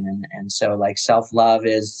ocean. And so like self-love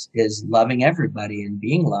is loving everybody and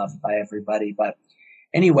being loved by everybody. But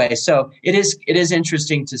anyway, so it is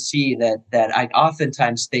interesting to see that I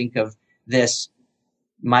oftentimes think of this,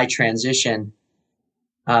 my transition,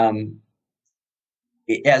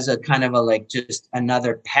 as a kind of a, like, just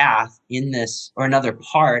another path in this, or another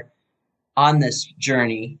part on this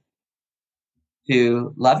journey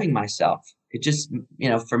to loving myself. It just,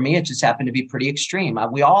 for me, it just happened to be pretty extreme. I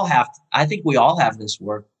think we all have this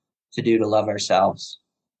work to do to love ourselves,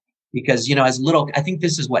 because, I think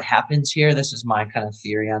this is what happens here. This is my kind of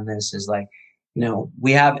theory on this, is like,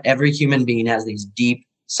 every human being has these deep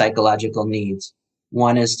psychological needs.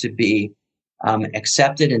 One is to be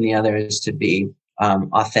accepted, and the other is to be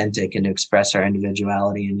authentic and to express our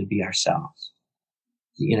individuality and to be ourselves.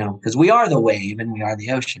 Because we are the wave and we are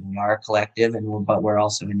the ocean. We are a collective, but we're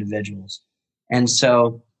also individuals. And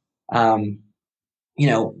so,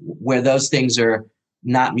 where those things are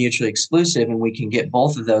not mutually exclusive and we can get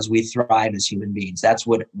both of those, we thrive as human beings. That's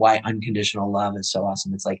why unconditional love is so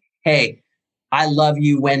awesome. It's like, hey, I love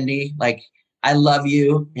you, Wendy. Like, I love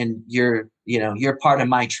you, and you're part of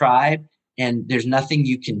my tribe. And there's nothing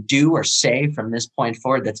you can do or say from this point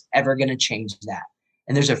forward that's ever going to change that.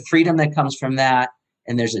 And there's a freedom that comes from that.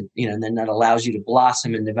 And there's and then that allows you to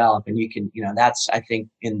blossom and develop. And you can, that's, I think,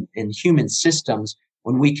 in human systems,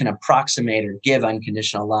 when we can approximate or give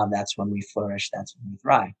unconditional love, that's when we flourish. That's when we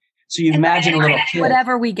thrive. So you imagine a little kid.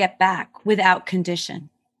 Whatever we get back without condition.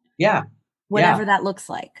 Yeah. Whatever that looks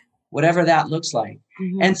like. Whatever that looks like.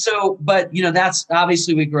 Mm-hmm. And so, but, that's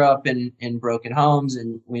obviously, we grow up in broken homes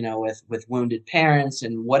and, with wounded parents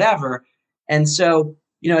and whatever. And so,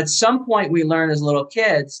 at some point we learn as little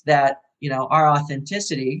kids that, our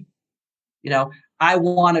authenticity, I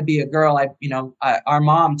want to be a girl. Our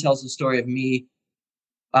mom tells the story of me,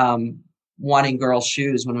 wanting girls'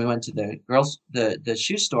 shoes when we went to the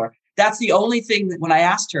shoe store. That's the only thing that, when I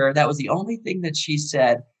asked her, that was the only thing that she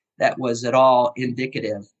said that was at all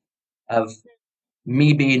indicative of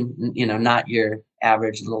me being, not your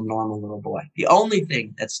average normal little boy. The only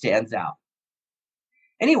thing that stands out.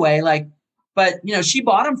 Anyway, but, she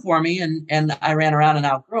bought them for me and I ran around and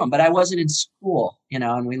outgrew them, but I wasn't in school,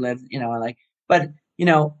 and we lived, but, you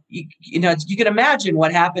can imagine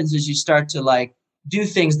what happens as you start to do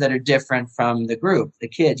things that are different from the group, the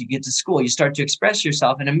kids. You get to school, you start to express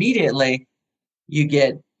yourself, and immediately you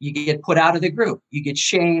get put out of the group. You get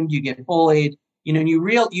shamed, you get bullied, and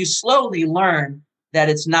you slowly learn that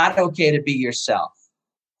it's not okay to be yourself.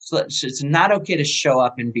 So it's not okay to show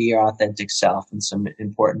up and be your authentic self in some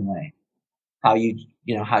important way. How you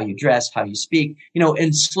dress, how you speak,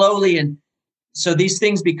 and slowly. And so these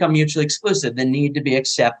things become mutually exclusive. The need to be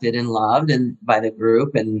accepted and loved and by the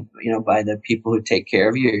group and, by the people who take care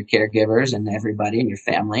of you, your caregivers and everybody and your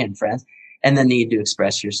family and friends, and the need to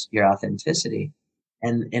express your authenticity.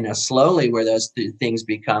 And, slowly, where those things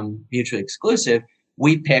become mutually exclusive,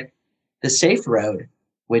 we pick the safe road,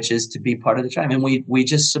 which is to be part of the tribe. And we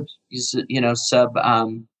just,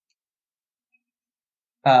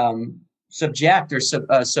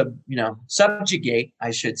 subjugate,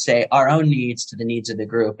 I should say, our own needs to the needs of the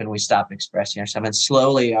group, and we stop expressing ourselves, and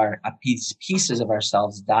slowly pieces of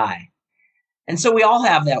ourselves die. And so we all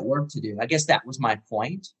have that work to do. I guess that was my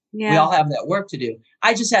point. We Yeah. all have that work to do.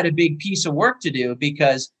 I just had a big piece of work to do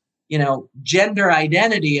because, gender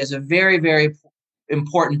identity is a very, very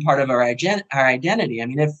important part of our identity. I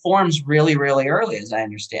mean, it forms really, really early, as I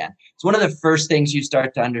understand. It's one of the first things you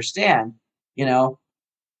start to understand, you know,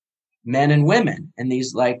 men and women, and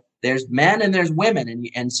these like there's men and there's women,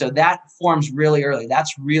 and so that forms really early.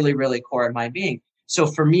 That's really, really core of my being. So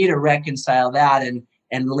for me to reconcile that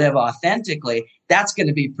and live authentically, that's going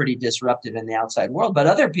to be pretty disruptive in the outside world. But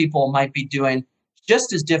other people might be doing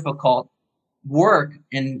just as difficult work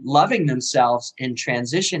in loving themselves and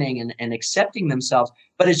transitioning and accepting themselves,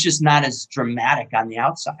 but it's just not as dramatic on the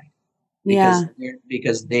outside Yeah.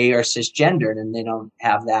 because they are cisgendered and they don't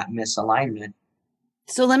have that misalignment.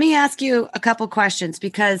 So let me ask you a couple questions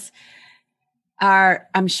because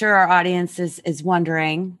I'm sure our audience is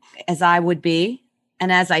wondering, as I would be,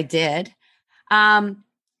 and as I did.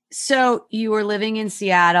 So you were living in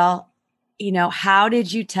Seattle. How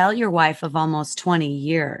did you tell your wife of almost 20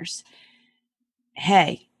 years,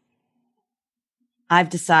 hey, I've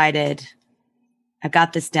decided, I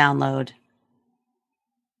got this download?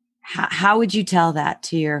 How would you tell that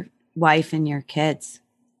to your wife and your kids?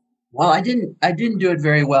 Well, I didn't do it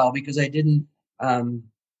very well because I didn't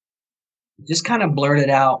just kind of blurted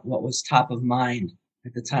out what was top of mind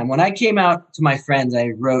at the time. When I came out to my friends,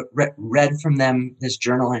 I read from them this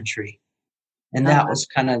journal entry, and that was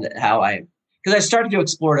kind of how because I started to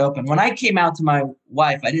explore it open. When I came out to my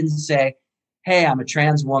wife, I didn't say, "Hey, I'm a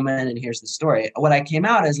trans woman, and here's the story." What I came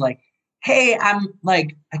out is like, "Hey, I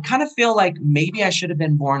kind of feel like maybe I should have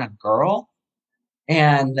been born a girl,"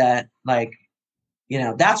 and that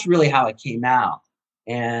that's really how it came out,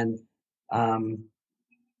 and um,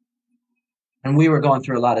 and we were going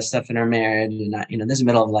through a lot of stuff in our marriage, and this is the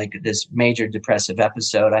middle of like this major depressive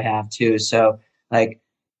episode I have too. So it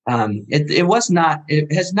has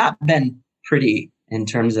not been pretty in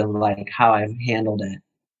terms of like how I've handled it.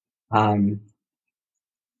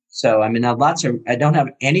 So I mean, I don't have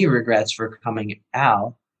any regrets for coming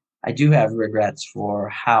out. I do have regrets for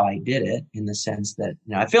how I did it in the sense that,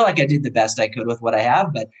 I feel like I did the best I could with what I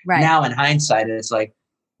have, but Right. now in hindsight, it's like,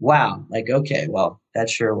 wow, like, okay, well, that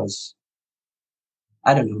sure was,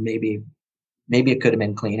 I don't know, maybe it could have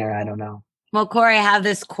been cleaner. I don't know. Well, Corey, I have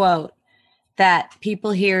this quote that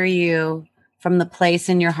people hear you from the place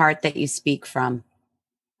in your heart that you speak from.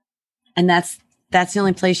 And that's the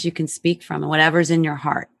only place you can speak from, and whatever's in your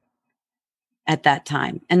heart at that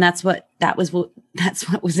time. And that's what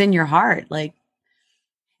was in your heart. Like,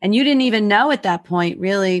 and you didn't even know at that point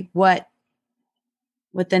really what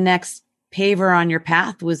the next paver on your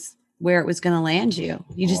path was, where it was going to land you.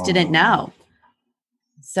 You just didn't know.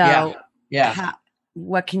 So yeah.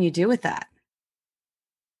 What can you do with that?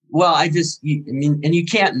 Well, and you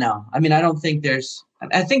can't know. I mean, I think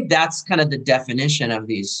that's kind of the definition of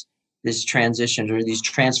this transition or these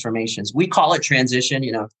transformations. We call it transition,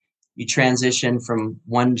 you transition from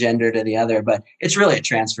one gender to the other, but it's really a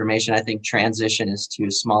transformation. I think transition is too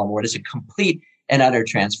small a word. It's a complete and utter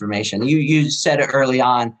transformation. You said it early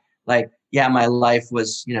on, like, yeah, my life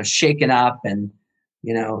was, shaken up and,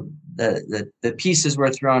 the pieces were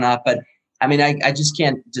thrown up, but I mean, I just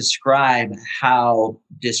can't describe how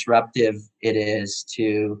disruptive it is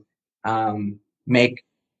to make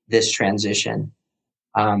this transition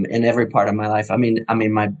in every part of my life. I mean,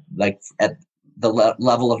 my at the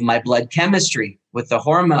level of my blood chemistry with the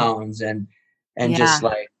hormones and just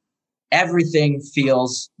like everything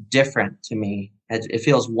feels different to me. It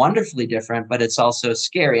feels wonderfully different, but it's also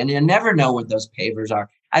scary, and you never know what those pavers are.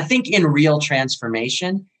 I think in real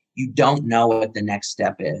transformation, you don't know what the next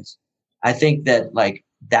step is. I think that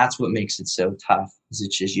that's what makes it so tough, is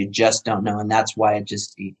it's just, you just don't know. And that's why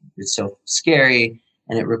it's so scary,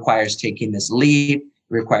 and it requires taking this leap. It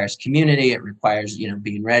requires community. It requires,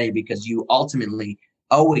 being ready, because you ultimately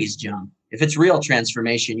always jump. If it's real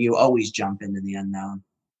transformation, you always jump into the unknown.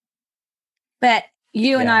 But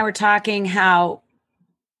you and I were talking how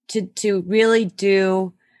to really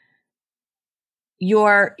do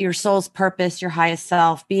your soul's purpose, your highest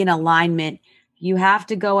self, be in alignment. You have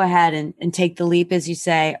to go ahead and take the leap, as you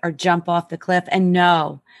say, or jump off the cliff, and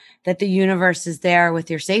know that the universe is there with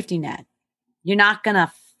your safety net. You're not going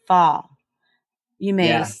to fall. You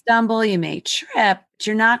may stumble, you may trip, but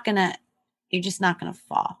you're just not going to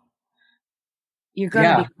fall. You're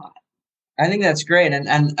going to be caught. I think that's great.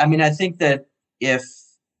 And I mean, I think that if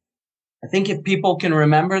people can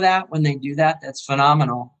remember that when they do that, that's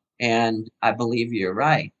phenomenal. And I believe you're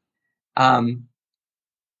right.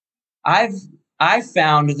 I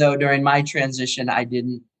found, though, during my transition,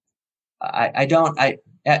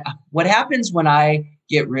 what happens when I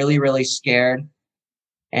get really, really scared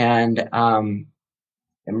and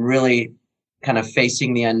am really kind of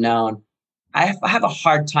facing the unknown, I have a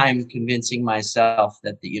hard time convincing myself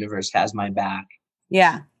that the universe has my back.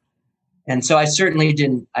 Yeah. And so I just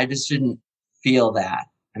didn't feel that.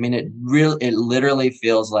 I mean, it literally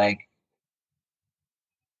feels like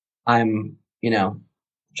I'm,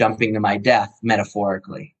 jumping to my death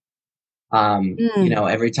metaphorically.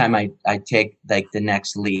 Every time I take like the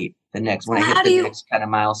next leap, when I hit the next kind of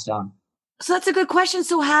milestone. So that's a good question.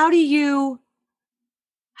 So how do you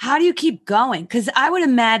keep going? Because I would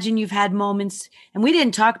imagine you've had moments, and we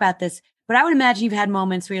didn't talk about this, but I would imagine you've had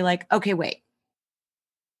moments where you're like, okay, wait,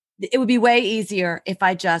 it would be way easier if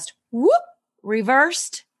I just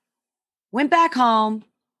reversed, went back home,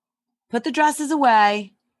 put the dresses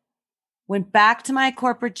away, went back to my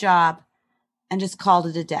corporate job, and just called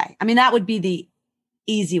it a day. I mean, that would be the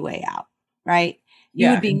easy way out, right?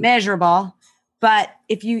 You would be miserable. But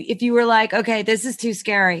if you were like, okay, this is too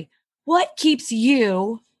scary, what keeps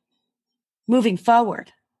you moving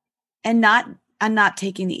forward and not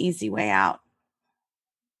taking the easy way out?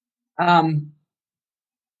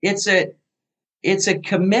 It's a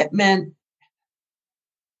commitment.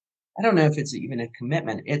 I don't know if it's even a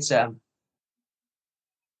commitment.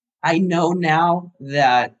 I know now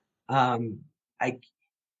that I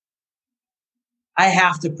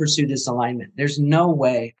have to pursue this alignment. There's no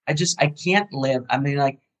way. I can't live. I mean,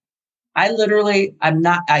 like, I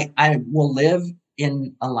will live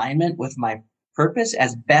in alignment with my purpose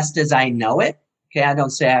as best as I know it. Okay. I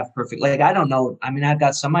don't say I have perfect, like, I don't know. I mean, I've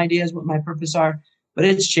got some ideas what my purpose are, but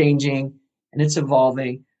it's changing and it's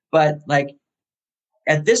evolving. But like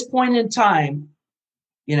at this point in time,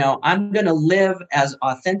 I'm going to live as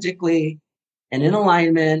authentically and in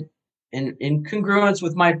alignment and in congruence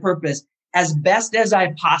with my purpose as best as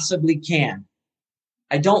I possibly can.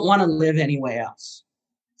 I don't want to live any way else.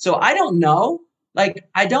 So I don't know. Like,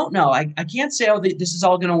 I don't know. I can't say, this is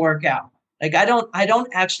all going to work out. Like, I don't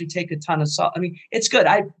actually take a ton of salt. I mean, it's good.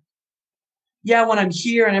 When I'm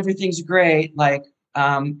here and everything's great, like,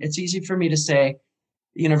 it's easy for me to say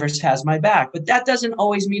the universe has my back, but that doesn't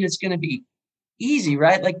always mean it's going to be easy,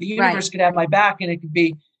 right? Like the universe could have my back and it could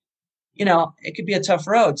be, it could be a tough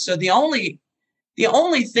road. So the only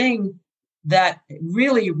thing that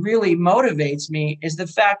really, really motivates me is the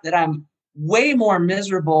fact that I'm way more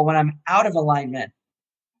miserable when I'm out of alignment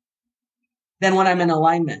than when I'm in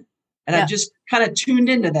alignment. And I've just kind of tuned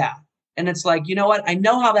into that. And it's like, you know what? I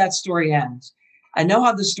know how that story ends. I know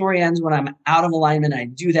how the story ends when I'm out of alignment. I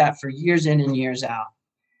do that for years in and years out.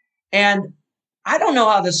 And I don't know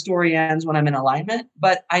how the story ends when I'm in alignment,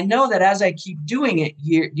 but I know that as I keep doing it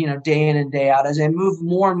day in and day out, as I move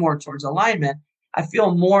more and more towards alignment, I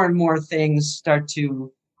feel more and more things start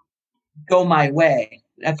to go my way.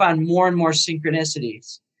 I find more and more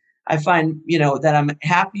synchronicities. I find, that I'm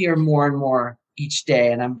happier more and more each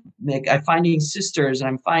day. And I'm finding sisters and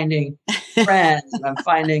I'm finding friends and I'm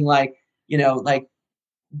finding like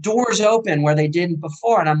doors open where they didn't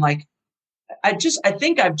before. And I'm like, I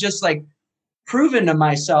think I've just like proven to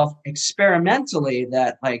myself experimentally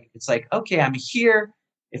that like, it's like, okay, I'm here.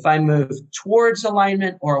 If I move towards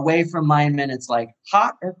alignment or away from alignment, it's like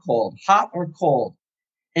hot or cold,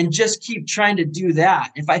 and just keep trying to do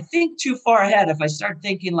that. If I think too far ahead, if I start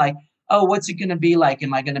thinking like, oh, what's it going to be like?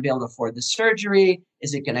 Am I going to be able to afford the surgery?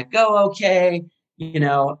 Is it going to go okay?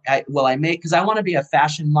 Because I want to be a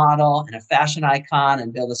fashion model and a fashion icon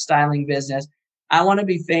and build a styling business. I want to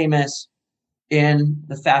be famous in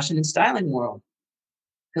the fashion and styling world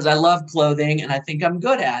because I love clothing and I think I'm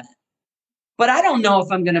good at it. But I don't know if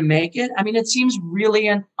I'm going to make it. I mean, it seems really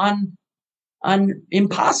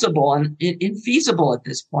impossible and infeasible at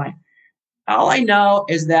this point. All I know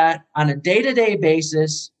is that on a day-to-day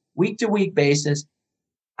basis, week-to-week basis,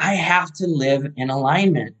 I have to live in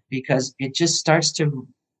alignment because it just starts to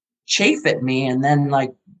chafe at me and then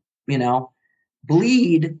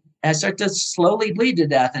bleed. I start to slowly bleed to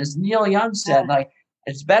death. As Neil Young said, like,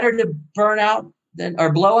 it's better to burn out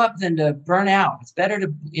or blow up than to burn out. It's better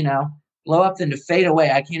to, blow up than to fade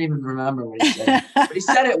away. I can't even remember what he said, but he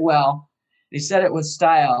said it well. He said it with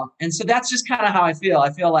style. And so that's just kind of how I feel.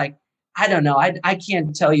 I feel like, I don't know. I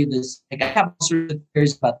can't tell you this. Like, I have all sorts of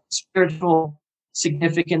theories about the spiritual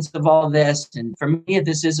significance of all this. And for me,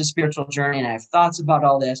 this is a spiritual journey and I have thoughts about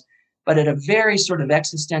all this, but at a very sort of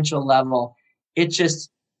existential level,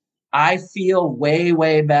 I feel way,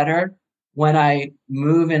 way better when I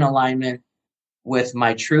move in alignment with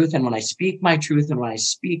my truth and when I speak my truth and when I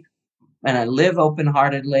speak and I live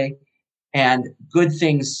open-heartedly and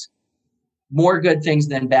more good things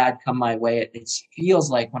than bad come my way. It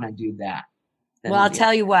feels like when I do that. Well, I'll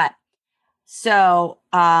tell you what. So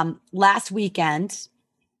last weekend,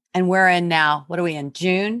 And we're in now, what are we in,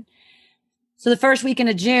 June? So the first weekend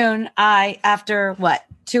of June, after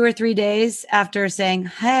 2 or 3 days after saying,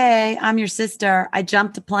 hey, I'm your sister, I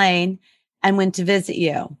jumped a plane and went to visit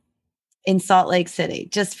you in Salt Lake City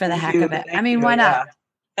just for the heck of it. I mean, why not?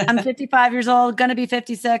 I'm 55 years old, going to be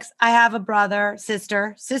 56. I have a brother,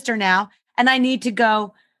 sister now, and I need to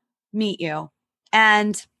go meet you.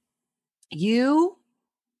 And you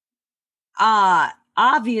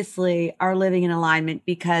obviously are living in alignment,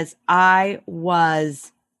 because I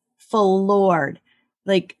was floored.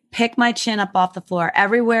 Like, pick my chin up off the floor.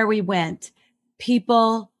 Everywhere we went,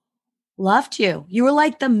 people loved you. You were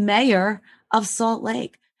like the mayor of Salt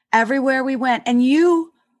Lake everywhere we went. And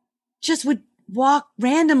you just would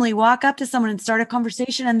randomly walk up to someone and start a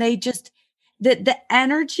conversation. And they just, the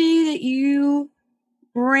energy that you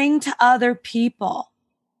bring to other people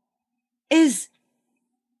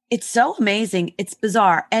it's so amazing. It's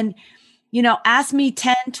bizarre. And, ask me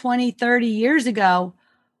 10, 20, 30 years ago,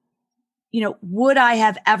 would I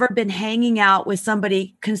have ever been hanging out with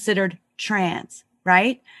somebody considered trans,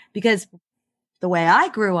 right? Because the way I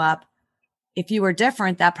grew up, if you were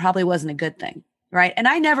different, that probably wasn't a good thing, right? And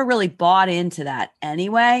I never really bought into that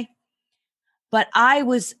anyway. But I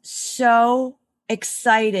was so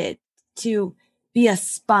excited to be a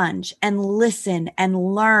sponge and listen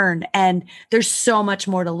and learn. And there's so much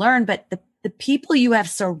more to learn. But the people you have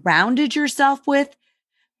surrounded yourself with,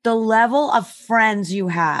 the level of friends you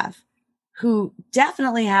have who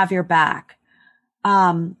definitely have your back,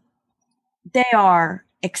 they are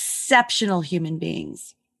exceptional human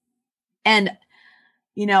beings. And,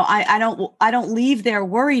 I don't leave there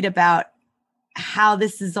worried about how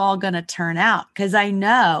this is all going to turn out, because I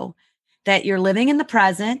know that you're living in the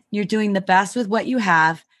present, you're doing the best with what you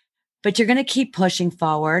have, but you're going to keep pushing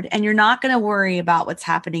forward, and you're not going to worry about what's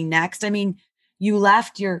happening next. I mean, you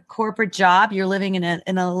left your corporate job, you're living in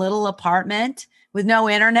a little apartment with no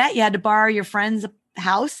internet. You had to borrow your friend's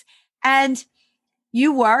house, and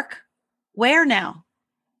you work where now?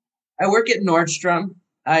 I work at Nordstrom.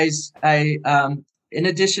 In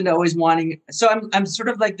addition to always wanting, so I'm sort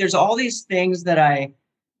of like, there's all these things that I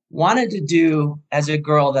wanted to do as a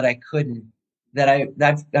girl that I couldn't,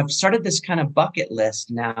 I've started this kind of bucket list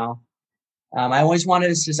now. I always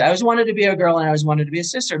wanted a sister. I always wanted to be a girl, and I always wanted to be a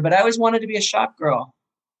sister, but I always wanted to be a shop girl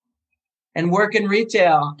and work in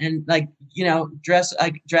retail and dress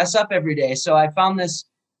up every day. So I found this,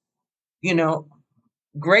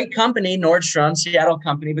 great company, Nordstrom, Seattle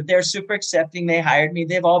company, but they're super accepting. They hired me.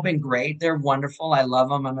 They've all been great. They're wonderful. I love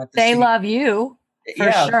them. They love you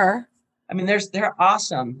for sure. I mean, they're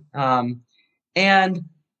awesome. And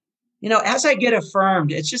as I get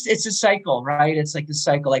affirmed, it's a cycle, right? It's like the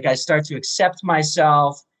cycle. Like, I start to accept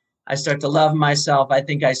myself. I start to love myself. I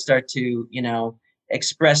think I start to,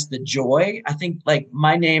 express the joy. I think, like,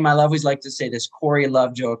 my name, I always like to say this, Corey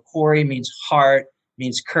Lovejoy. Corey means heart,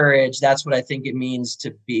 means courage. That's what I think it means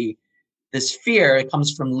to be this fear. It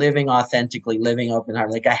comes from living authentically, living open heart.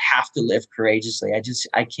 Like, I have to live courageously.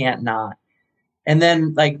 I can't not. And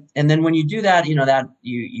then when you do that, that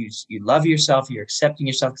you love yourself, you're accepting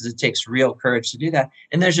yourself, because it takes real courage to do that.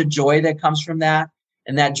 And there's a joy that comes from that,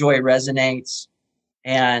 and that joy resonates,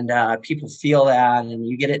 and people feel that, and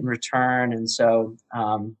you get it in return. And so,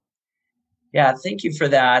 thank you for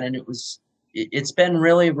that. And it's been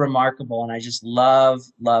really remarkable. And I just love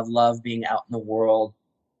being out in the world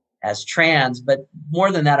as trans, but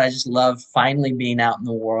more than that, I just love finally being out in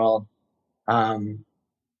the world,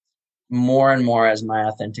 more and more as my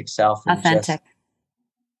authentic self. And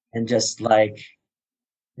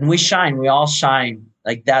we shine, we all shine.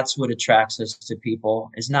 Like, that's what attracts us to people,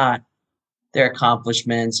 is not their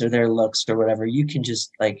accomplishments or their looks or whatever. You can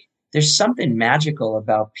just, like, there's something magical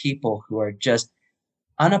about people who are just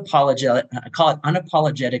unapologetic. I call it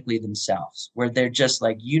unapologetically themselves, where they're just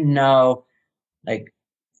like, like,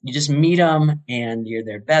 you just meet them and you're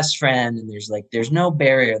their best friend, and there's no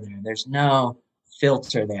barrier there. There's no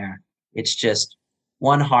filter there. It's just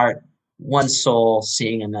one heart, one soul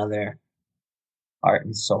seeing another heart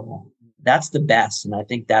and soul. That's the best. And I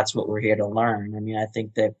think that's what we're here to learn. I mean, I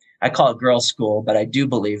think that I call it girl school, but I do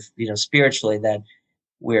believe, spiritually, that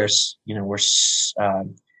we're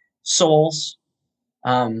souls,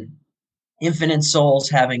 infinite souls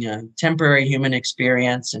having a temporary human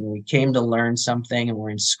experience. And we came to learn something, and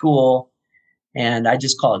we're in school. And I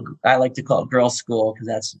like to call it girl school, because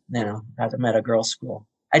that's, I'm at a girl school.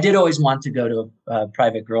 I did always want to go to a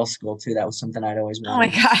private girls' school too. That was something I'd always wanted. Oh my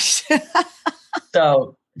gosh.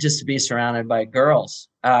 So just to be surrounded by girls.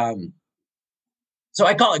 So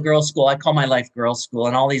I call it girls' school. I call my life girls' school,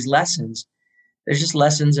 and all these lessons there's just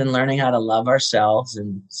lessons in learning how to love ourselves,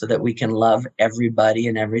 and so that we can love everybody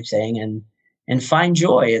and everything, and find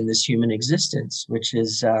joy in this human existence, which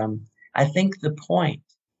is, I think, the point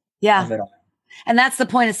Yeah. of it all. And that's the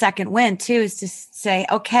point of Second Wind too, is to say,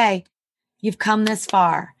 okay, you've come this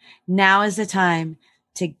far. Now is the time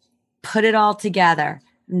to put it all together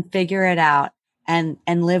and figure it out and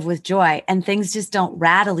live with joy. And things just don't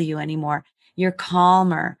rattle you anymore. You're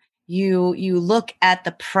calmer. You look at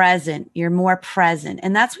the present. You're more present.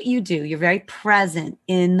 And that's what you do. You're very present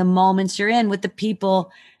in the moments you're in with the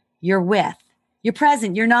people you're with. You're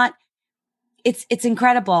present. You're not, it's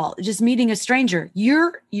incredible. Just meeting a stranger.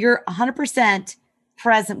 You're 100%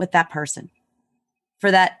 present with that person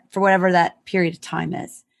for whatever that period of time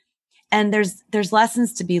is. And there's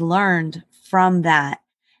lessons to be learned from that.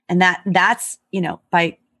 And that's,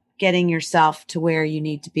 by getting yourself to where you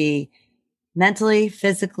need to be mentally,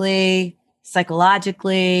 physically,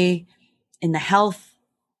 psychologically, in the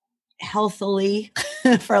healthily,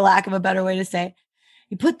 for lack of a better way to say it.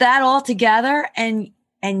 You put that all together and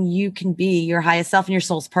you can be your highest self and your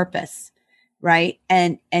soul's purpose. Right.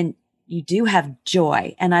 And you do have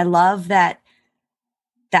joy. And I love that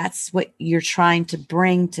that's what you're trying to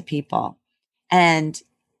bring to people. And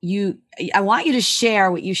I want you to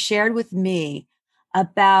share what you shared with me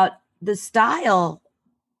about the styling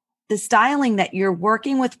that you're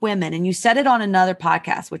working with women. And you said it on another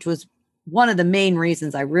podcast, which was one of the main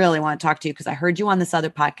reasons I really want to talk to you, because I heard you on this other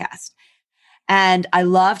podcast. And I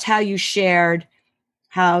loved how you shared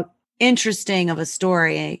how interesting of a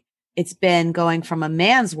story it's been going from a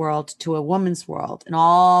man's world to a woman's world and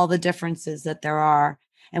all the differences that there are.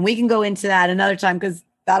 And we can go into that another time, because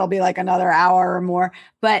that'll be like another hour or more.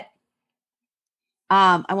 But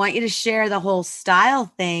I want you to share the whole style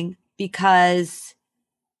thing, because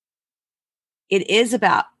it is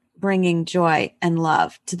about bringing joy and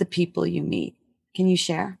love to the people you meet. Can you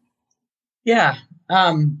share? Yeah.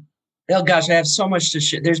 Oh gosh, I have so much to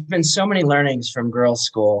share. There's been so many learnings from girls'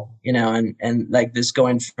 school, and like this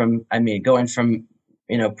going from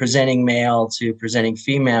presenting male to presenting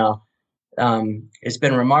female. It's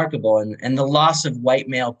been remarkable, and the loss of white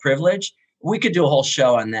male privilege. We could do a whole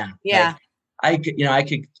show on that. Yeah. Like, I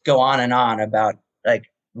could go on and on about like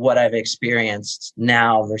what I've experienced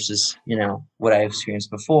now versus, what I've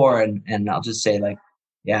experienced before. And I'll just say, like,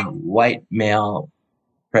 yeah, white male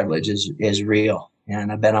privilege is real.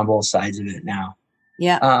 And I've been on both sides of it now.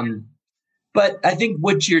 Yeah. But I think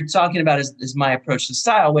what you're talking about is my approach to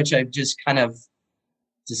style, which I've just kind of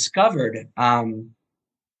discovered.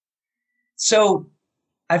 So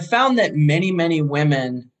I found that many, many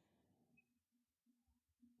women,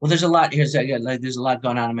 well, there's a lot here. There's a lot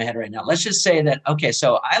going on in my head right now. Let's just say that, okay,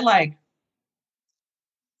 so I like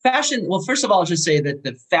fashion. Well, first of all, I'll just say that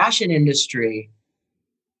the fashion industry,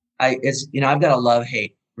 I've got a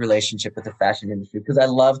love-hate relationship with the fashion industry, because I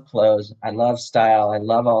love clothes. I love style. I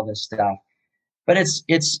love all this stuff. But it's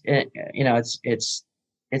an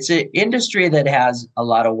industry that has a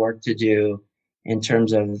lot of work to do in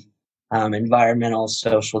terms of environmental,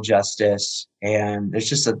 social justice, and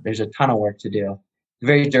there's a ton of work to do. It's a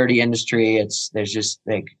very dirty industry. It's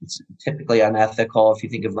typically unethical if you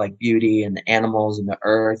think of like beauty and the animals and the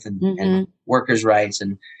earth and workers' rights,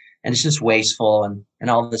 and it's just wasteful and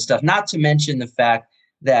all this stuff. Not to mention the fact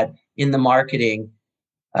that in the marketing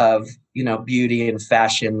of beauty and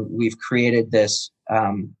fashion, we've created this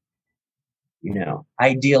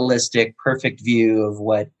idealistic, perfect view of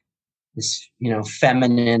what this,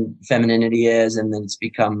 femininity is. And then it's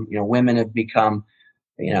become, women have become,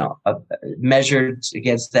 measured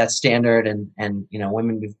against that standard, and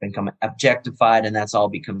women have become objectified, and that's all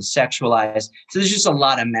become sexualized. So there's just a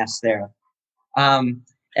lot of mess there.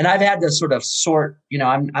 And I've had to sort of sort,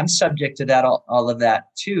 I'm subject to that, all of that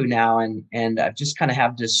too now. And I've just kind of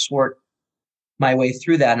have to sort my way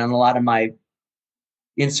through that. And a lot of my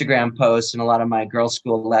Instagram posts and a lot of my girls'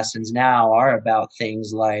 school lessons now are about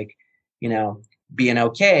things like, being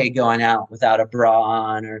okay going out without a bra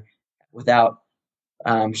on, or without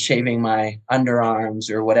shaving my underarms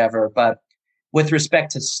or whatever. But with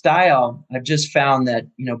respect to style, I've just found that,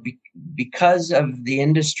 because of the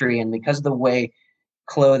industry and because of the way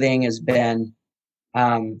clothing has been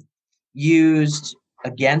used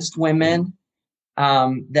against women,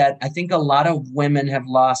 that I think a lot of women have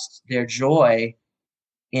lost their joy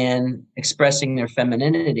in expressing their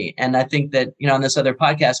femininity. And I think that, on this other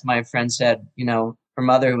podcast, my friend said, her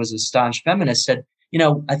mother, who was a staunch feminist, said,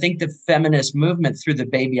 I think the feminist movement threw the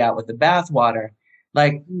baby out with the bathwater.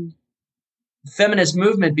 Like, the feminist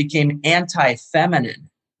movement became anti-feminine,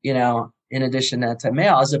 in addition to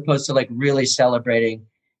anti-male, as opposed to like really celebrating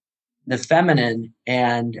the feminine.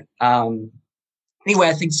 And anyway,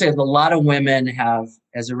 I think so. A lot of women have,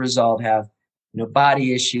 as a result, have,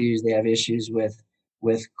 body issues. They have issues with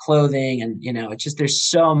clothing, and it's just there's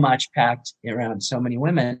so much packed around so many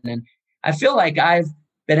women, and I feel like I've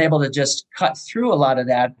been able to just cut through a lot of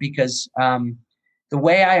that because the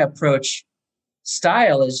way I approach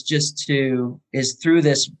style is through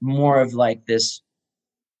this more of like this.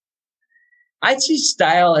 I see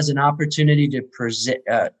style as an opportunity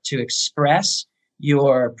to express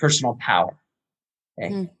your personal power.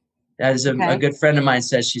 Okay. Mm. As a good friend of mine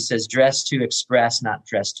says, she says, dress to express, not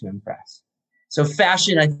dress to impress. So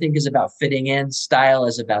fashion, I think, is about fitting in. Style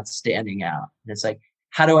is about standing out. And it's like,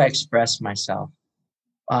 how do I express myself?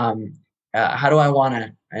 How do I want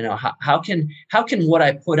to, how can what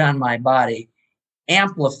I put on my body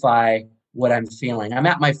amplify what I'm feeling? I'm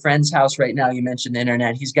at my friend's house right now. You mentioned the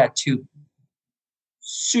internet. He's got two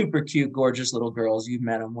super cute, gorgeous little girls. You've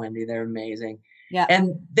met them, Wendy. They're amazing. Yeah.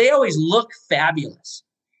 And they always look fabulous.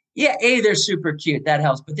 Yeah, they're super cute. That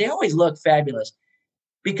helps. But they always look fabulous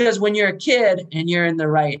because when you're a kid and you're in the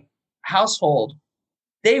right household,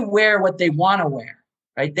 they wear what they want to wear,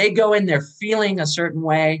 right? They go in there feeling a certain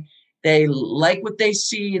way. They like what they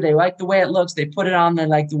see. They like the way it looks. They put it on. They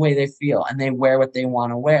like the way they feel, and they wear what they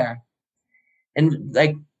want to wear. And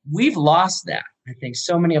like we've lost that. I think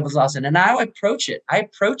so many of us lost it. And I approach it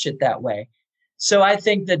that way. So I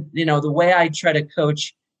think that, the way I try to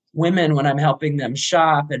coach women when I'm helping them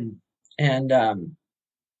shop and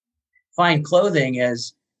find clothing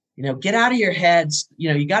is, get out of your heads.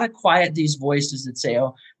 You got to quiet these voices that say,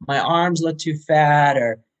 oh, my arms look too fat,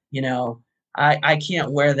 or, I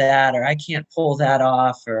can't wear that, or I can't pull that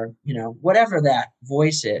off, or, whatever that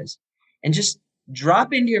voice is, and just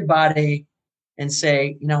drop into your body and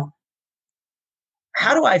say,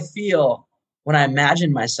 how do I feel when I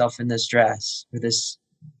imagine myself in this dress or this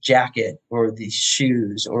jacket or these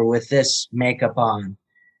shoes or with this makeup on?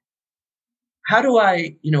 How do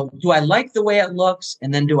I, do I like the way it looks?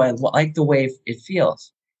 And then do I like the way it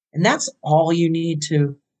feels? And that's all you need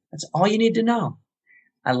to know.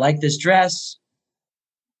 I like this dress.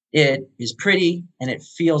 It is pretty and it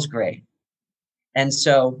feels great. And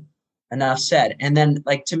so enough said. And then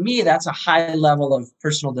to me, that's a high level of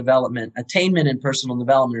personal development, attainment in personal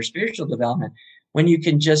development or spiritual development. When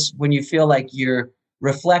you feel like you're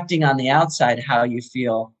reflecting on the outside, how you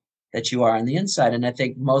feel that you are on the inside. And I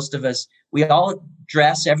think most of us, we all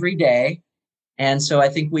dress every day. And so I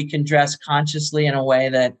think we can dress consciously in a way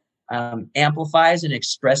that amplifies and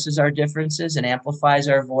expresses our differences and amplifies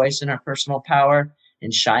our voice and our personal power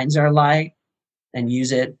and shines our light and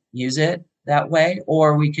use it that way.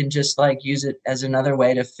 Or we can just use it as another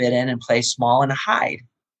way to fit in and play small and hide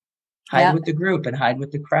with the group and hide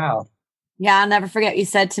with the crowd. Yeah. I'll never forget what you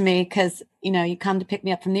said to me because, you come to pick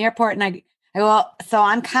me up from the airport and I well, so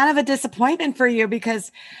I'm kind of a disappointment for you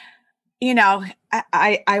because,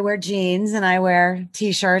 I wear jeans and I wear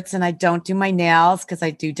t-shirts and I don't do my nails because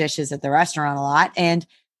I do dishes at the restaurant a lot. And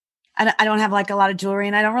I don't have a lot of jewelry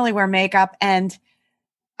and I don't really wear makeup and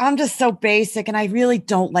I'm just so basic and I really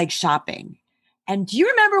don't like shopping. And do you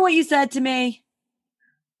remember what you said to me?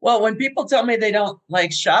 Well, when people tell me they don't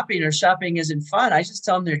like shopping or shopping isn't fun, I just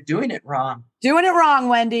tell them they're doing it wrong. Doing it wrong,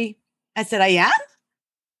 Wendy. I said, I am?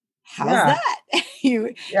 How's that?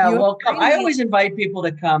 Well, I always invite people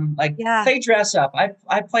to come, play dress up.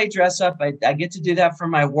 I play dress up. I get to do that for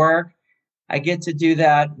my work. I get to do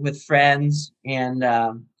that with friends. And,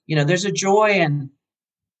 there's a joy in,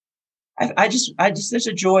 there's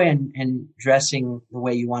a joy in dressing the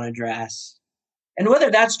way you want to dress. And whether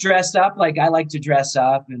that's dressed up, I like to dress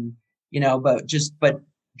up and, but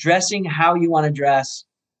dressing how you want to dress,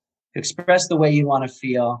 to express the way you want to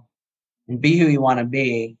feel and be who you want to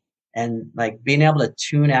be. And being able to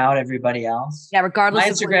tune out everybody else. Yeah, regardless. My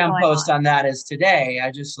Instagram post on that is today.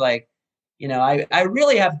 I just I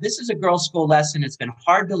really have, this is a girls' school lesson. It's been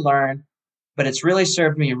hard to learn, but it's really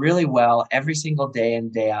served me really well every single day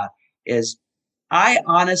in, day out. Is I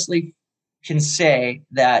honestly can say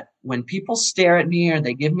that when people stare at me or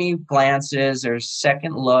they give me glances or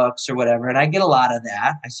second looks or whatever, and I get a lot of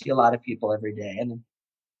that. I see a lot of people every day. And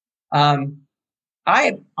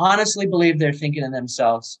I honestly believe they're thinking to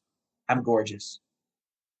themselves, I'm gorgeous.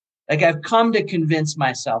 I've come to convince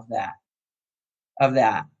myself of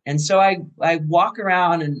that. And so I walk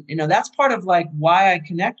around and, that's part of why I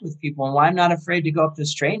connect with people and why I'm not afraid to go up to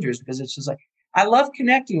strangers, because it's just I love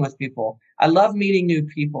connecting with people. I love meeting new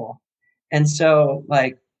people. And so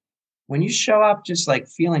when you show up just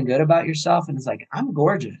feeling good about yourself and it's I'm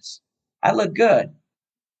gorgeous. I look good.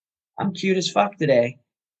 I'm cute as fuck today.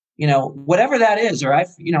 Whatever that is, or I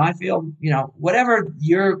feel, whatever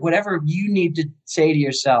you need to say to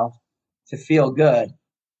yourself to feel good,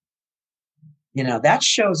 that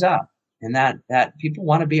shows up, and that people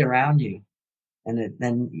want to be around you. And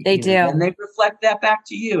then they do. Then they reflect that back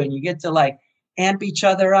to you, and you get to like amp each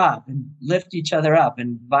other up and lift each other up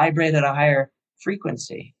and vibrate at a higher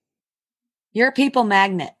frequency. You're a people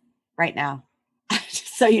magnet right now.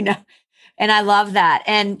 So, and I love that.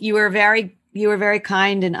 And you were very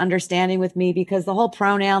kind and understanding with me, because the whole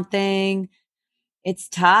pronoun thing, it's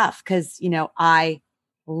tough because, I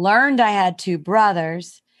learned I had two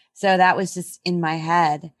brothers. So that was just in my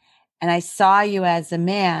head. And I saw you as a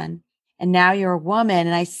man, and now you're a woman,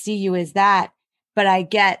 and I see you as that. But I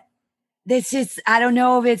get this is, I don't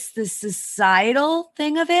know if it's the societal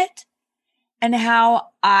thing of it and how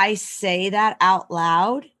I say that out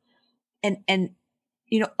loud and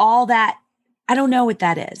all that. I don't know what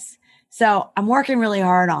that is. So I'm working really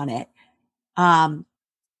hard on it.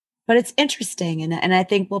 But it's interesting. And I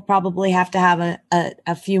think we'll probably have to have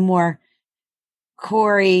a few more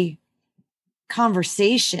Corey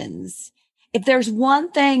conversations. If there's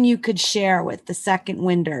one thing you could share with the Second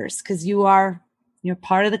Winders, because you're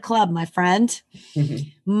part of the club, my friend,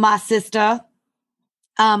 my sister.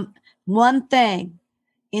 One thing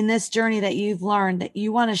in this journey that you've learned that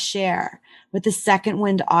you want to share with the Second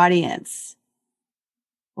Wind audience,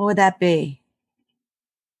 what would that be?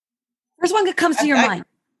 First one that comes to your mind.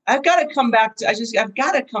 I've got to come back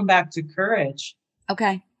to courage.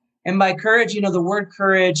 Okay. And by courage, the word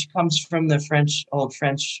courage comes from the old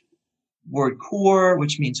French word coeur,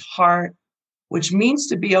 which means heart, which means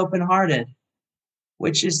to be open-hearted,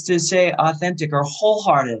 which is to say authentic or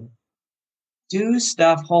wholehearted. Do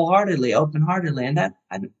stuff wholeheartedly, open-heartedly. And that,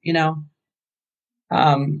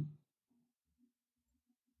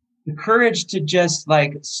 the courage to just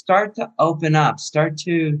like start to open up, start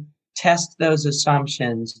to test those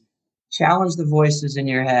assumptions, challenge the voices in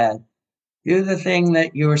your head, do the thing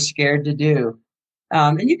that you were scared to do.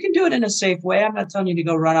 And you can do it in a safe way. I'm not telling you to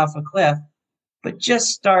go run off a cliff, but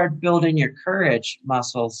just start building your courage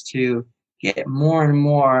muscles to get more and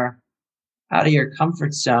more out of your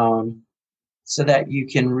comfort zone so that you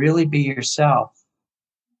can really be yourself.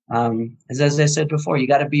 As I said before, you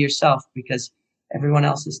got to be yourself because everyone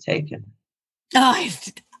else is taken. Oh,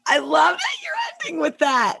 I love that you're ending with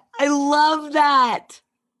that. I love that.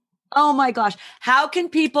 Oh my gosh. How can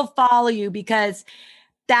people follow you? Because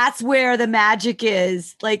that's where the magic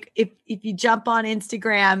is. Like if you jump on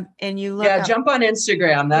Instagram and you look jump on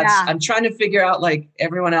Instagram. I'm trying to figure out, like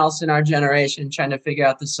everyone else in our generation, trying to figure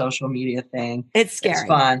out the social media thing. It's scary. It's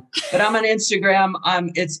fun. But I'm on Instagram.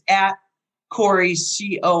 It's at Corey,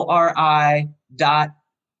 CORI /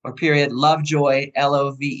 Lovejoy,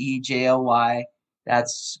 LOVEJOY.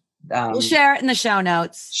 That's we'll share it in the show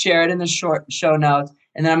notes. Share it in the show notes.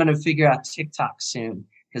 And then I'm going to figure out TikTok soon,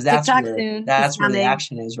 because that's where the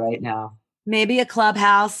action is right now. Maybe a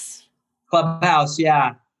Clubhouse.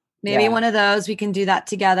 Yeah. Maybe one of those. We can do that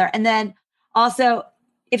together. And then also,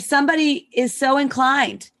 if somebody is so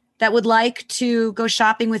inclined that would like to go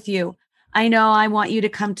shopping with you, I know I want you to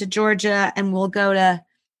come to Georgia, and we'll go to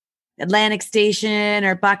Atlantic Station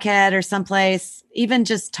or Buckhead or someplace, even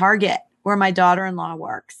just Target, where my daughter-in-law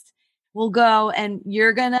works. We'll go, and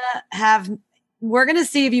we're going to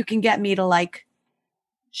see if you can get me to like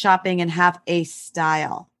shopping and have a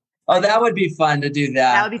style. Oh, that would be fun to do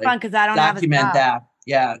that. That would be fun because I don't have a style. Document that.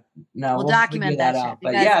 Yeah. No, we'll document that out.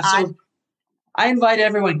 But yeah, so I invite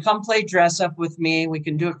everyone, come play dress up with me. We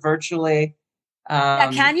can do it virtually.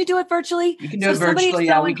 Can you do it virtually? You can do it virtually.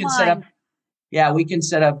 Yeah, we can set up. Yeah, we can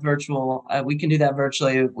set up virtual. We can do that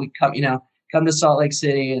virtually. We come to Salt Lake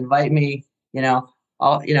City, invite me, a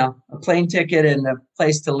plane ticket and a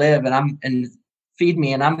place to live, and feed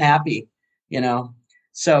me, and I'm happy,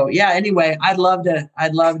 So yeah, anyway, I'd love to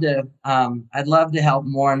help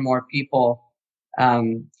more and more people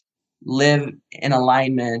live in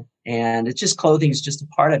alignment, and it's just clothing is just a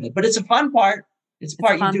part of it, but it's a fun part. It's a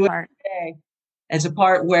part you do it every day. It's a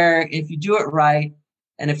part where if you do it right,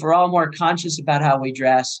 and if we're all more conscious about how we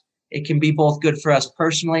dress, it can be both good for us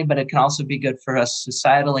personally, but it can also be good for us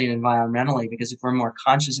societally and environmentally, because if we're more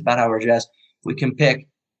conscious about how we're dressed, we can pick,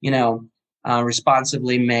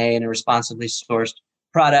 responsibly made and responsibly sourced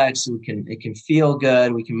products. It can feel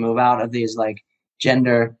good. We can move out of these like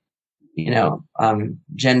gender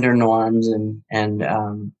norms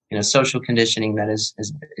and social conditioning that is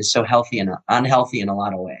so healthy and unhealthy in a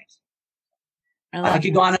lot of ways. I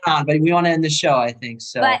could go on and on, but we want to end the show, I think.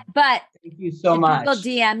 So, but thank you so much. People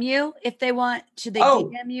DM you if they want. Should they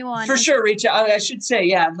DM you on? For sure, reach out. I should say,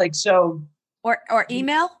 yeah, like so. Or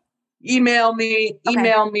email. Email me.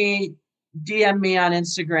 DM me on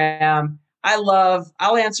Instagram.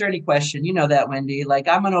 I'll answer any question. You know that, Wendy. Like,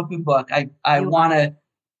 I'm an open book.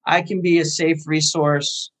 I can be a safe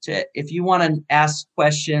resource to, if you want to ask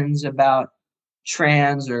questions about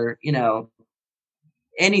trans or,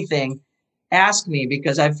 anything, ask me,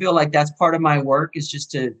 because I feel like that's part of my work, is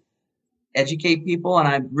just to educate people. And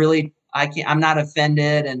I'm not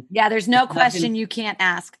offended. And yeah, there's no question you can't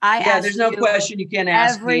ask. There's no question you can't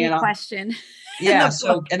ask every question. Yeah.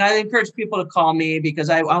 So, and I encourage people to call me, because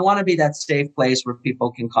I want to be that safe place where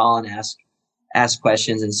people can call and ask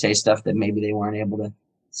questions and say stuff that maybe they weren't able to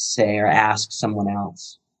say or ask someone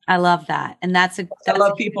else. I love that. And I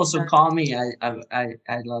love people. So call me. I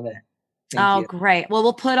love it. Thank you. Great. Well,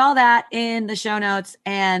 we'll put all that in the show notes,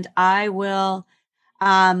 and I will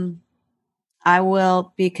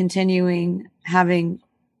be continuing having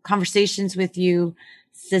conversations with you,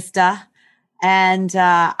 sister. And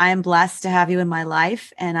I am blessed to have you in my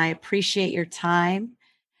life, and I appreciate your time.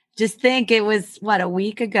 Just think, it was a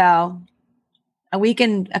week and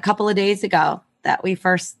a couple of days ago that we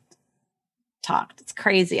first talked. It's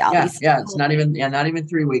crazy. It's not even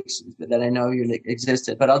 3 weeks that I know you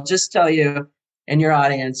existed. But I'll just tell you and your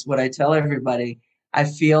audience what I tell everybody. I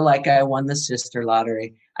feel like I won the sister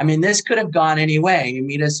lottery. I mean, this could have gone any way. You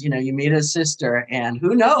meet a sister, and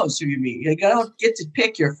who knows who you meet. You don't get to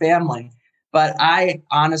pick your family. But I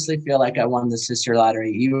honestly feel like I won the sister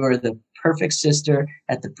lottery. You were the perfect sister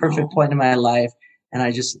at the perfect point in my life. And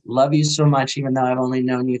I just love you so much, even though I've only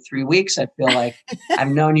known you 3 weeks. I feel like I've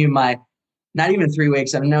known you not even 3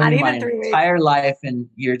 weeks. I've known you my entire life. And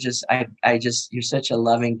you're you're such a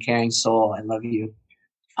loving, caring soul. I love you.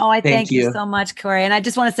 Oh, I thank you so much, Corey. And I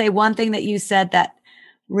just want to say one thing that you said that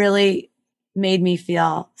really made me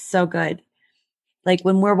feel so good. Like,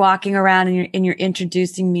 when we're walking around and you're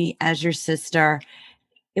introducing me as your sister,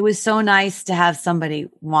 it was so nice to have somebody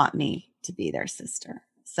want me to be their sister.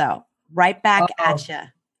 So right back at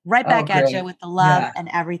you with the love and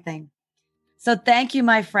everything. So thank you,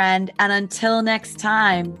 my friend. And until next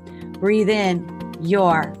time, breathe in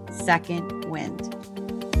your second wind.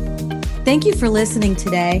 Thank you for listening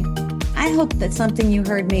today. I hope that something you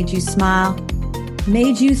heard made you smile,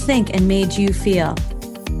 made you think, and made you feel.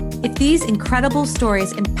 If these incredible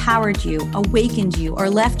stories empowered you, awakened you,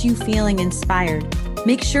 or left you feeling inspired,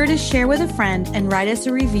 make sure to share with a friend and write us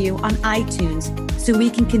a review on iTunes so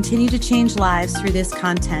we can continue to change lives through this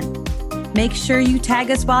content. Make sure you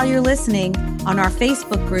tag us while you're listening on our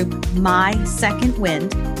Facebook group, My Second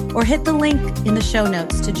Wind, or hit the link in the show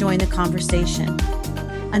notes to join the conversation.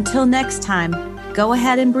 Until next time, go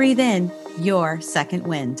ahead and breathe in your second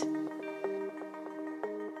wind.